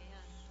 Amen.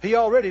 He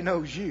already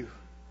knows you.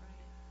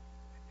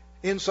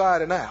 Right.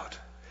 Inside and out.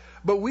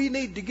 But we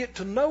need to get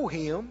to know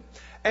Him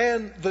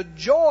And the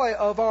joy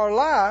of our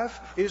life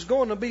is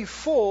going to be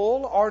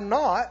full or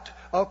not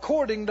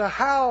according to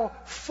how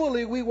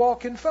fully we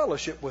walk in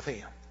fellowship with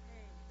Him.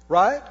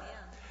 Right?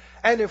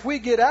 And if we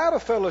get out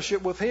of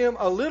fellowship with Him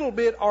a little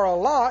bit or a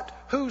lot,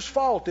 whose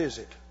fault is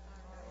it?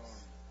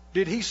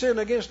 Did He sin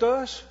against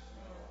us?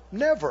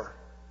 Never.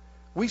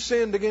 We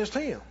sinned against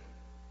Him.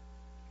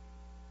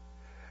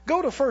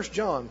 Go to 1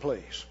 John,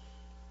 please.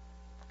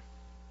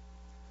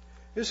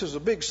 This is a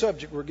big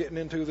subject we're getting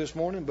into this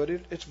morning, but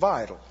it's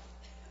vital.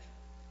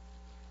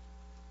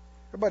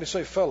 Everybody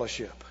say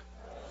fellowship.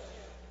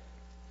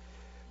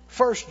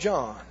 1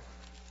 John.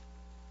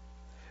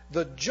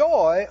 The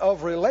joy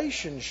of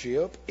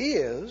relationship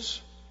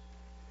is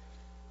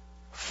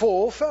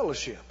full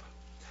fellowship.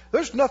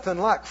 There's nothing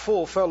like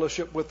full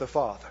fellowship with the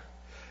Father.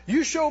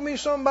 You show me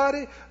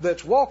somebody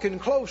that's walking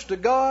close to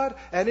God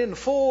and in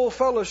full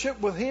fellowship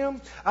with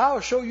Him, I'll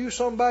show you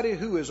somebody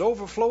who is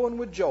overflowing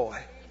with joy.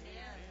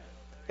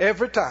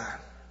 Every time.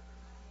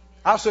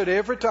 I said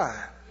every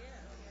time.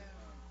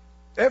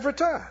 Every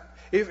time.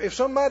 If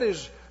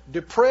somebody's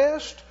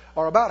depressed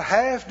or about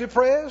half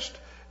depressed,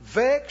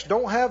 vexed,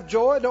 don't have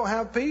joy, don't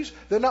have peace,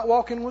 they're not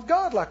walking with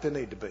God like they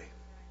need to be.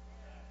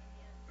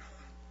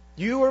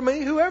 You or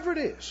me, whoever it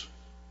is.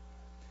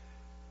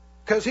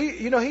 Because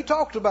he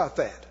talked about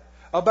that,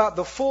 about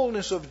the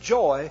fullness of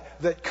joy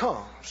that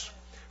comes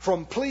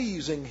from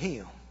pleasing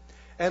Him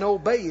and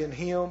obeying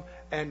Him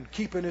and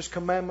keeping His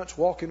commandments,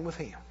 walking with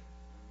Him.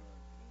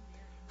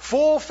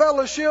 Full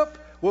fellowship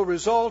will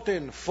result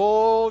in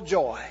full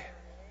joy.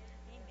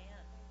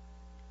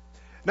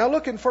 Now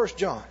look in 1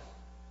 John.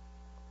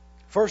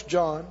 1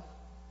 John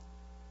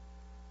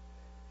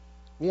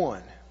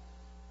 1.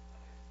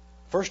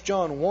 1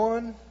 John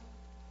 1,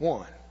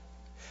 1.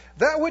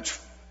 That which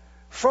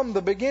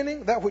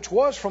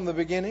was from the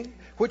beginning,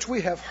 which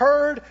we have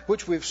heard,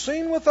 which we've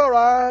seen with our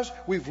eyes,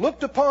 we've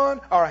looked upon,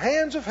 our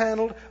hands have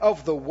handled,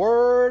 of the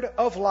word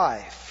of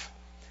life.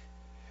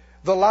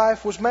 The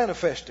life was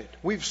manifested.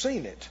 We've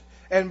seen it.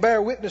 And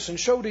bear witness and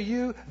show to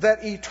you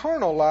that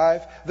eternal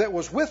life that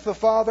was with the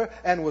Father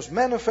and was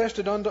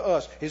manifested unto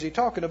us. Is He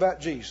talking about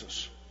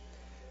Jesus?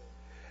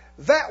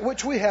 That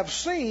which we have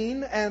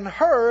seen and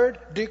heard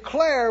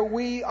declare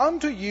we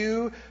unto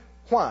you.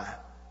 Why?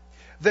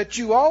 That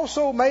you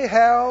also may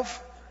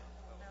have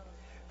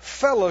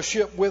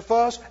fellowship with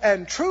us.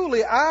 And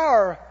truly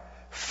our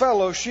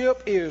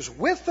fellowship is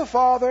with the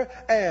Father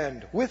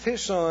and with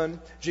His Son,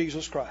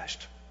 Jesus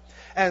Christ.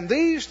 And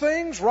these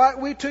things write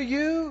we to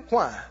you.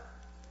 Why?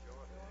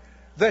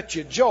 That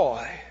your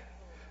joy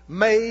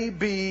may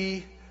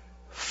be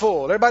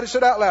full. Everybody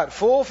said out loud,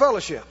 full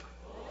fellowship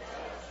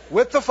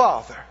with the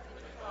Father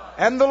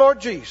and the Lord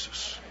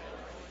Jesus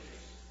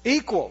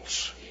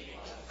equals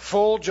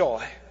full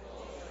joy.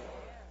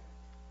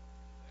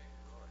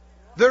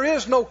 There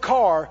is no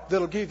car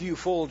that'll give you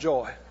full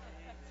joy.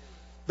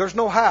 There's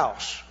no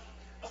house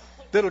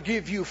that'll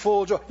give you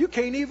full joy. You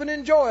can't even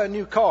enjoy a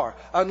new car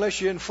unless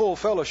you're in full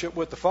fellowship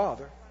with the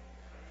Father.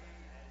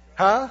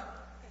 Huh?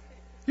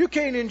 You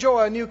can't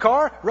enjoy a new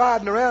car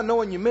riding around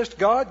knowing you missed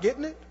God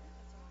getting it.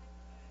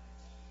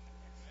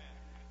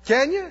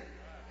 Can you?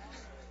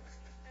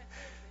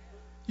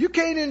 You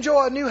can't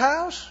enjoy a new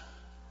house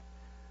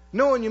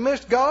knowing you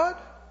missed God.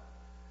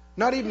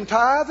 Not even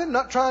tithing,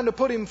 not trying to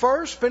put Him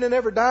first, spending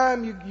every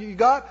dime you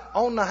got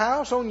on the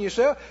house, on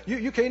yourself.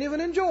 You can't even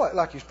enjoy it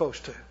like you're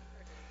supposed to.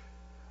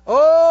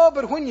 Oh,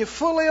 but when you're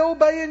fully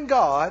obeying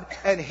God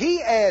and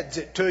He adds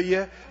it to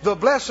you, the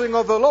blessing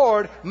of the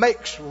Lord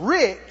makes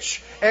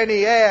rich and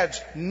He adds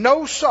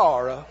no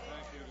sorrow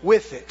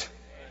with it.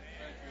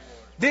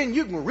 Then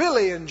you can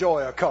really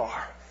enjoy a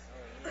car.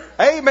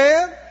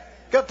 Amen.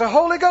 Got the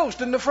Holy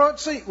Ghost in the front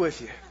seat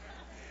with you.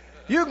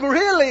 You can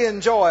really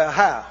enjoy a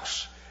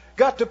house.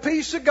 Got the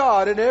peace of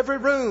God in every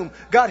room.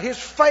 Got His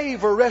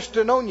favor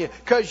resting on you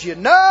because you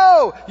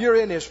know you're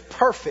in His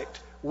perfect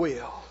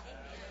will.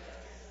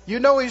 You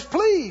know He's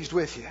pleased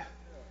with you.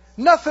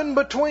 Nothing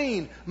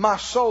between my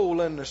soul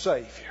and the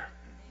Savior.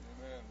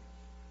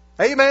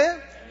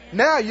 Amen.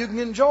 Now you can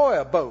enjoy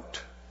a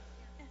boat.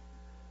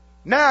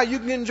 Now you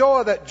can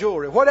enjoy that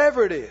jewelry,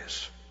 whatever it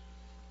is,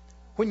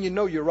 when you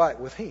know you're right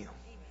with Him.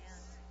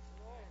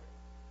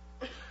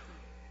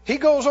 He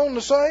goes on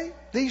to say,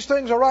 these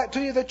things are right to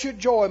you that your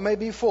joy may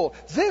be full.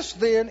 This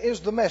then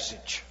is the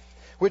message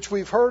which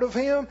we've heard of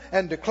Him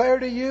and declare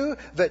to you,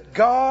 that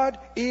God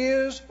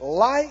is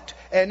light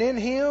and in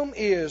Him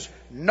is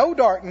no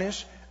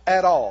darkness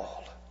at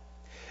all.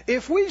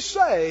 If we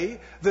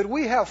say that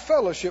we have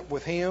fellowship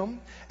with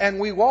Him and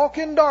we walk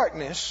in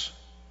darkness,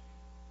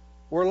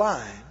 we're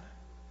lying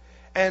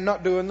and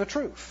not doing the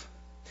truth.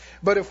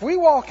 But if we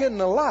walk in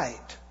the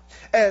light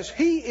as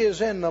He is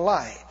in the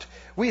light,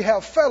 we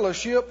have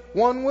fellowship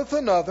one with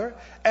another,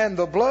 and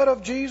the blood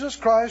of Jesus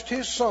Christ,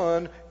 His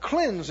Son,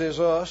 cleanses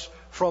us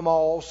from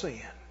all sin.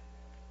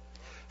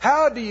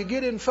 How do you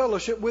get in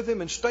fellowship with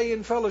Him and stay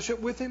in fellowship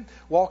with Him?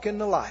 Walk in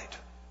the light.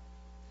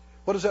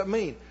 What does that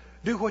mean?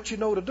 Do what you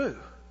know to do.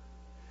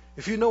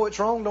 If you know it's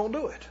wrong, don't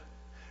do it.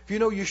 If you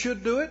know you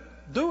should do it,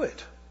 do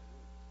it.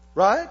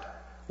 Right?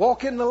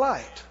 Walk in the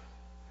light.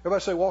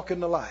 Everybody say, walk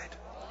in the light.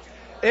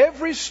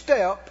 Every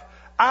step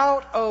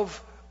out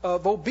of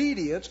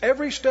obedience,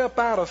 every step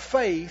out of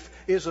faith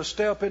is a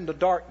step into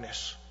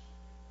darkness.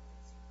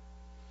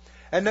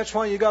 And that's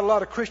why you got a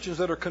lot of Christians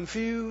that are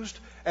confused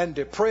and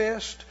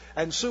depressed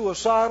and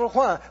suicidal.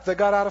 Why? They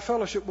got out of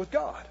fellowship with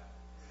God.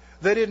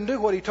 They didn't do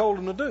what He told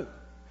them to do.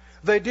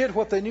 They did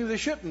what they knew they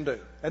shouldn't do.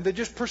 And they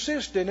just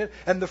persist in it.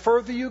 And the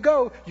further you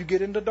go, you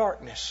get into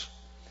darkness.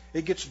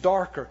 It gets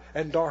darker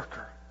and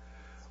darker.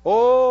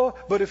 Oh,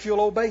 but if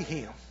you'll obey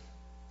Him,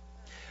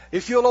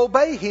 if you'll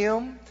obey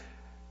Him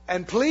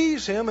and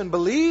please Him and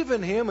believe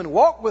in Him and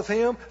walk with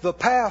Him, the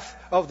path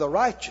of the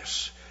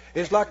righteous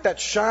is like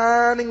that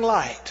shining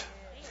light.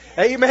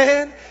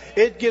 Amen.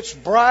 It gets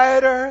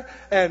brighter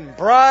and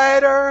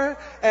brighter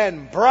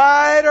and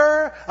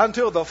brighter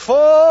until the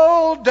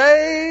full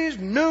day's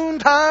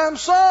noontime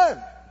sun.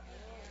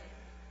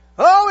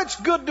 Oh, it's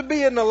good to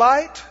be in the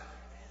light.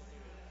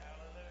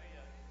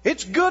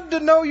 It's good to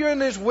know you're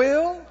in His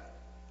will.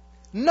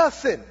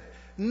 Nothing,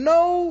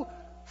 no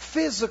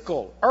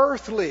physical,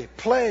 earthly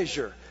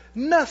pleasure,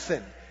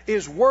 nothing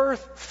is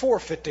worth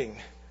forfeiting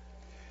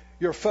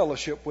your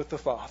fellowship with the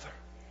Father.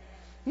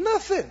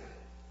 Nothing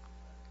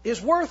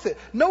is worth it.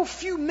 No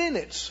few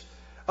minutes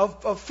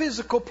of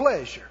physical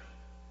pleasure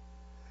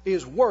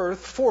is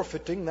worth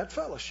forfeiting that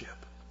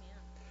fellowship.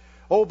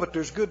 Oh, but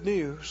there's good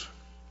news.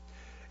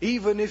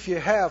 Even if you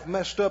have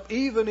messed up,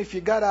 even if you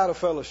got out of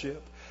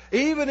fellowship,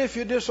 even if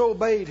you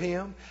disobeyed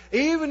Him,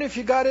 even if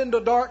you got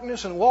into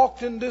darkness and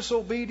walked in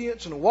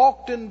disobedience and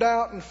walked in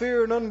doubt and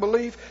fear and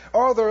unbelief,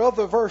 are there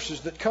other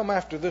verses that come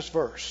after this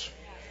verse?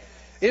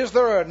 Is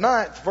there a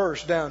 9th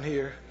verse down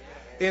here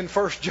in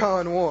 1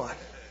 John 1?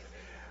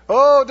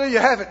 Oh, do you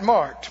have it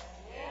marked?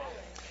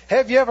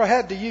 Have you ever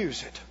had to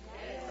use it?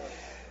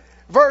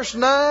 Verse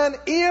 9,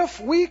 if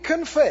we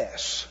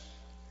confess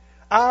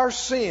our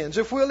sins,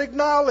 if we'll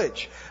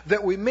acknowledge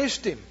that we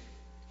missed Him,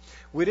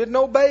 we didn't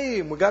obey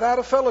Him, we got out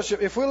of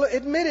fellowship, if we'll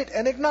admit it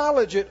and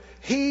acknowledge it,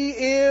 He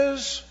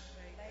is,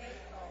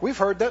 we've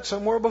heard that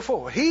somewhere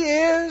before, He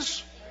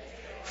is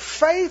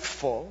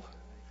faithful.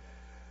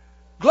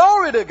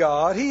 Glory to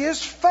God, He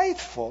is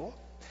faithful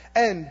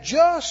and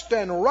just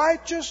and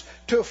righteous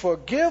to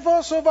forgive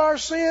us of our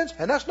sins.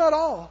 And that's not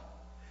all.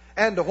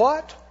 And to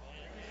what?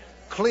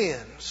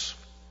 Cleanse.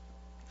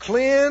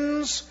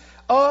 Cleanse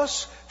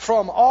us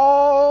from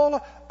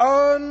all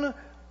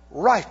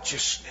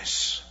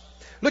unrighteousness.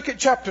 Look at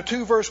chapter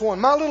 2, verse 1.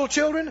 My little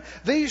children,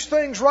 these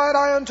things write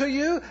I unto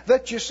you,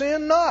 that you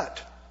sin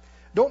not.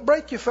 Don't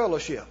break your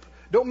fellowship.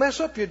 Don't mess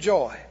up your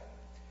joy.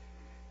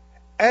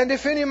 And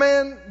if any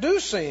man do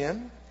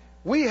sin,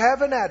 we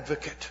have an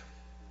advocate.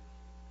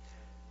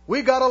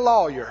 We got a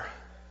lawyer.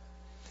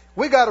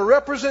 We got a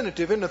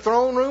representative in the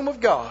throne room of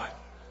God.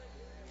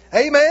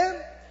 Amen?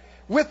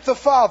 With the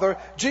Father,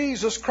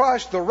 Jesus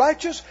Christ the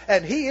righteous,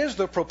 and He is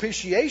the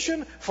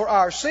propitiation for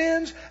our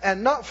sins,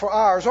 and not for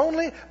ours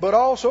only, but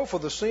also for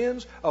the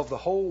sins of the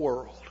whole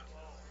world.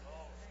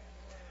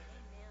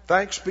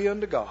 Thanks be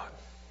unto God.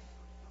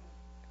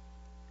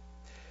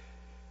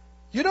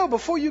 You know,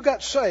 before you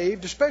got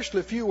saved,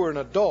 especially if you were an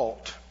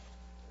adult,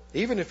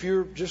 even if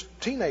you're just a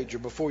teenager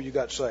before you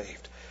got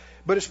saved,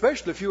 but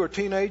especially if you were a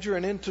teenager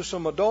and into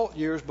some adult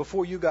years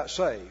before you got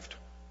saved,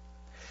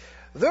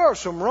 there are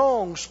some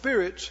wrong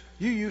spirits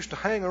you used to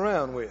hang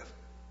around with.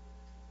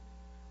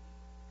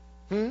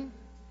 You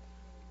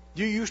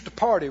used to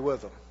party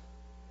with them.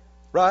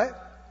 Right?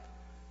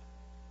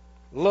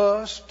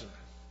 Lust, and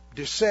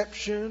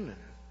deception, and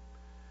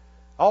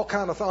all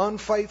kind of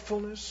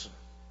unfaithfulness,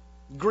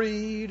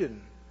 greed,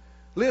 and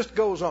list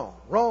goes on.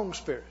 Wrong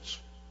spirits.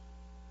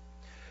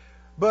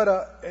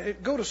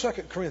 But go to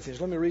 2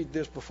 Corinthians. Let me read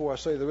this before I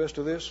say the rest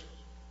of this.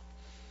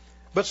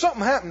 But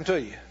something happened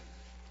to you.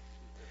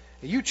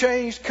 You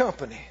changed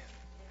company.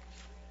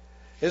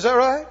 Is that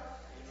right?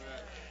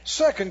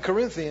 2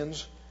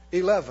 Corinthians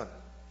 11.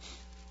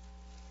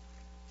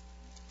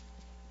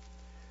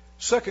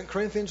 2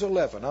 Corinthians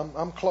 11.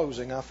 I'm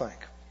closing, I think.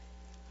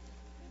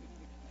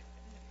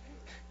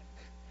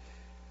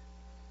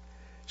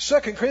 2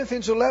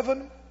 Corinthians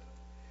 11,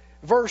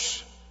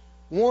 verse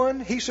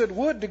 1, he said,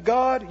 would to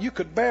God you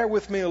could bear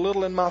with me a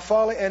little in my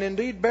folly, and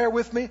indeed bear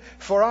with me,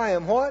 for I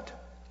am what?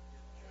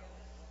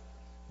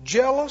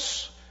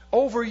 Jealous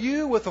over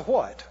you with a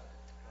what?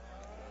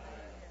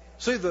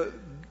 See,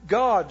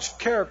 God's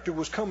character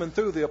was coming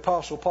through the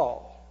Apostle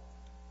Paul.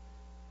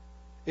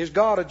 Is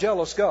God a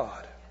jealous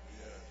God?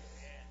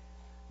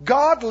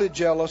 Godly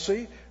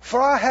jealousy,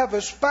 for I have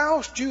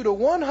espoused you to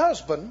one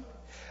husband,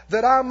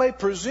 that I may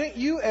present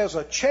you as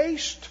a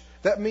chaste,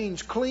 that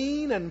means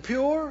clean and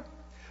pure,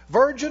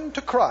 virgin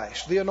to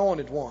Christ, the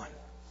anointed one.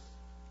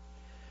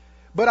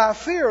 But I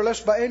fear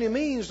lest by any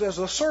means as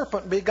the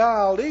serpent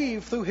beguiled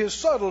Eve through his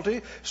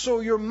subtlety, so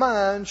your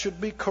mind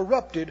should be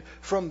corrupted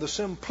from the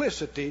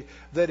simplicity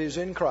that is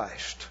in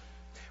Christ.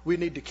 We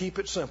need to keep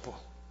it simple.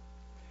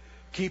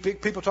 Keep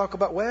it. People talk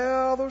about,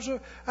 well,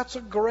 that's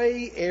a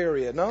gray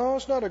area. No,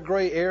 it's not a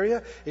gray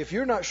area. If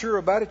you're not sure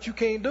about it, you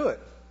can't do it.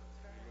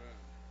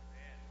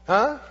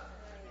 Huh?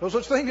 No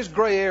such thing as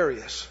gray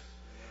areas.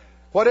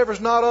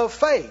 Whatever's not of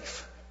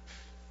faith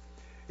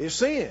is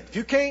sin. If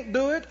you can't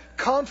do it,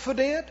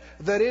 confident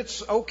that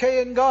it's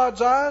okay in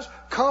God's eyes,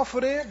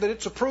 confident that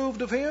it's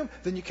approved of Him,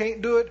 then you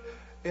can't do it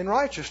in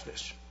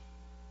righteousness.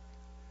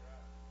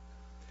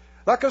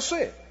 Like I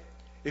said,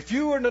 if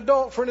you were an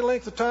adult for any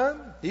length of time,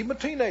 even a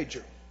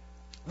teenager,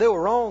 there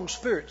were wrong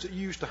spirits that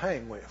you used to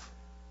hang with.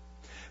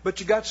 But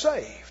you got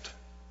saved.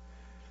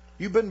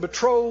 You've been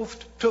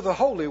betrothed to the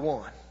Holy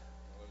One.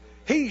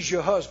 He's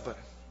your husband.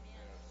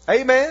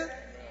 Amen?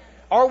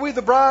 Are we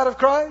the bride of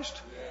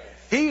Christ?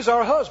 He's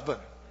our husband.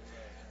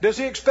 Does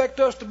He expect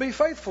us to be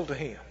faithful to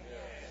Him?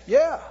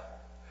 Yeah.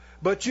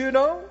 But you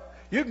know,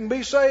 you can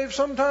be saved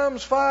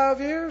sometimes 5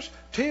 years,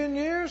 10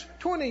 years,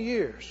 20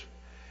 years.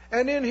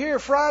 And in here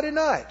Friday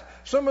night,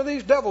 some of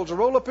these devils will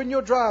roll up in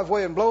your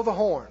driveway and blow the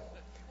horn.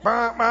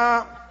 Bah,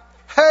 bah.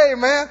 Hey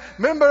man,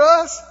 remember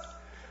us?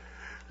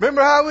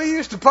 Remember how we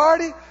used to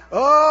party?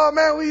 Oh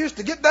man, we used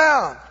to get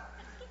down.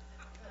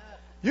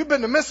 You've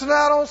been missing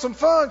out on some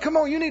fun. Come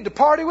on, you need to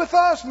party with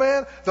us,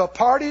 man. The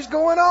party's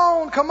going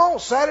on. Come on,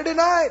 Saturday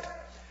night.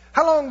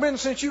 How long been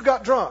since you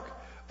got drunk?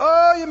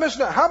 Oh, you're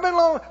missing out.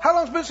 How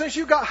long's been since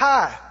you got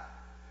high?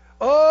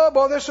 Oh,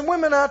 boy, there's some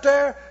women out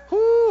there.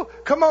 Whoo,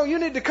 come on, you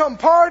need to come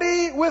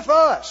party with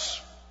us.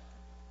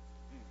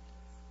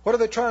 What are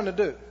they trying to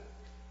do?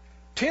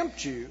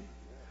 Tempt you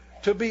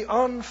to be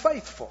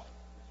unfaithful.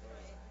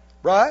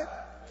 Right?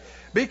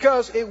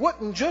 Because it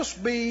wouldn't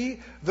just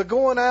be the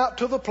going out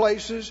to the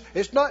places.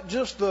 It's not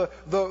just the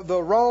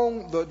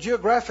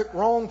geographic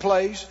wrong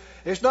place.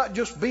 It's not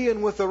just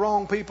being with the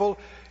wrong people.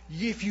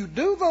 If you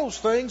do those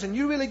things and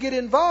you really get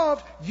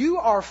involved, you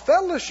are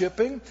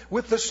fellowshipping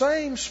with the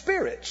same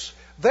spirits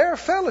they're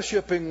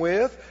fellowshipping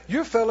with.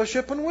 You're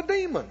fellowshipping with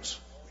demons.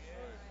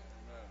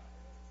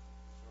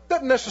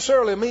 Doesn't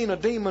necessarily mean a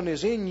demon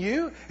is in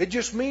you. It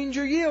just means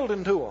you're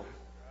yielding to them.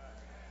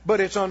 But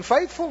it's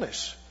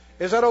unfaithfulness.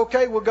 Is that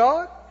okay with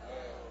God?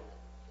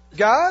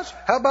 Guys,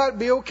 how about it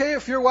be okay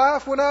if your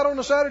wife went out on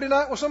a Saturday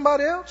night with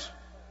somebody else?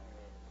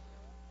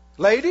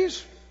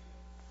 Ladies,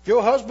 if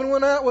your husband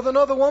went out with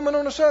another woman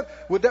on a Saturday,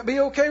 would that be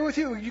okay with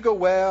you? You go,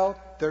 well,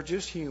 they're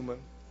just human.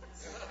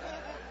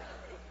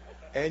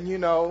 And you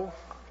know.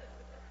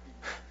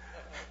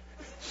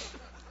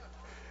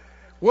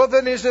 Well,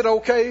 then is it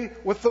okay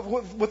with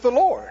the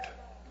Lord?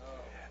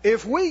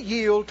 If we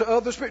yield to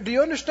other spirits, do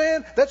you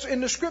understand? That's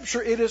in the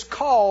Scripture. It is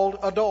called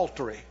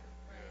adultery,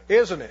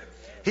 isn't it?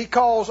 He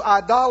calls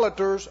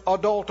idolaters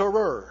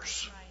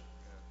adulterers.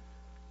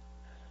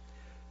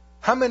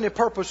 How many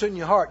purpose in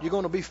your heart you're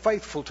going to be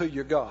faithful to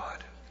your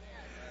God?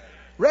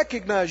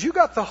 Recognize you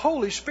got the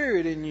Holy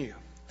Spirit in you.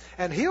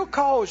 And He'll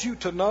cause you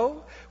to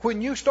know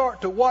when you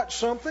start to watch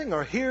something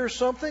or hear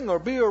something or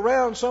be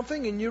around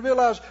something and you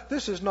realize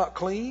this is not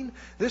clean,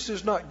 this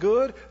is not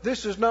good,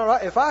 this is not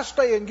right. If I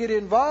stay and get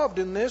involved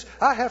in this,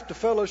 I have to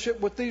fellowship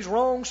with these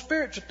wrong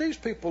spirits that these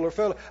people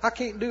are I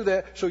can't do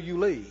that, so you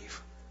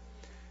leave.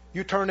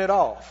 You turn it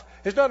off.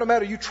 It's not a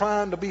matter of you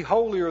trying to be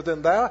holier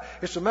than thou.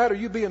 It's a matter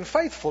of you being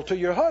faithful to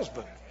your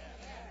husband.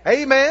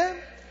 Amen?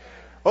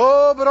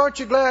 Oh, but aren't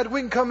you glad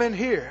we can come in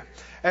here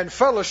and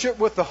fellowship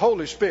with the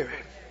Holy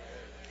Spirit?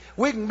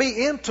 We can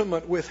be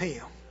intimate with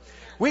Him.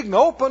 We can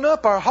open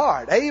up our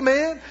heart.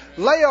 Amen?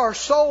 Lay our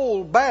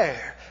soul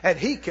bare. And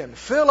He can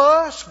fill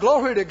us,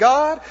 glory to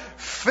God,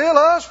 fill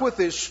us with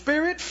His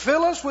Spirit,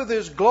 fill us with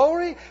His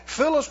glory,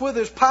 fill us with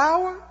His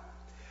power.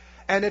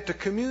 And at the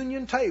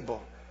communion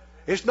table,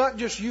 it's not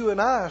just you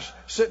and I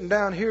sitting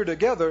down here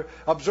together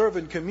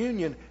observing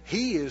communion.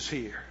 He is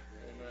here.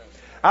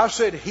 I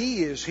said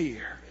He is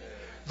here.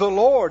 The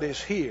Lord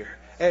is here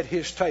at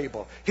His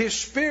table. His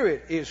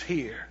Spirit is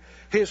here.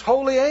 His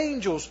holy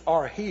angels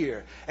are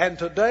here. And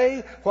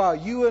today, while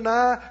you and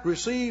I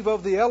receive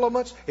of the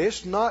elements,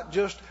 it's not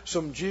just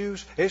some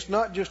juice. It's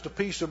not just a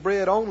piece of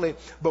bread only.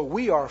 But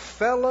we are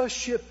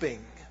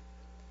fellowshipping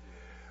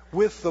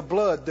with the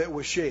blood that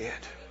was shed.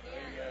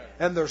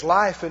 And there's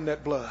life in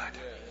that blood.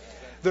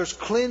 There's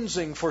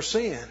cleansing for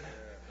sin.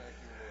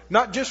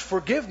 Not just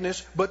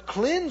forgiveness, but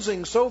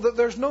cleansing so that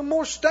there's no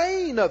more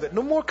stain of it,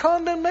 no more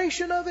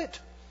condemnation of it.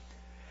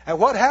 And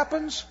what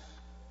happens?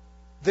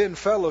 Then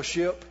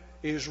fellowship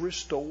is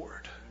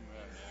restored.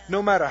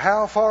 No matter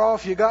how far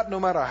off you got,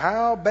 no matter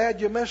how bad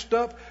you messed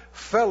up,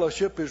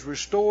 fellowship is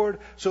restored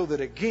so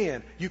that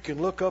again you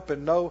can look up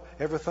and know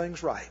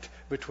everything's right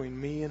between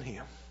me and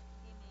Him.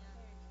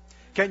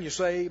 Can you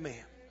say amen?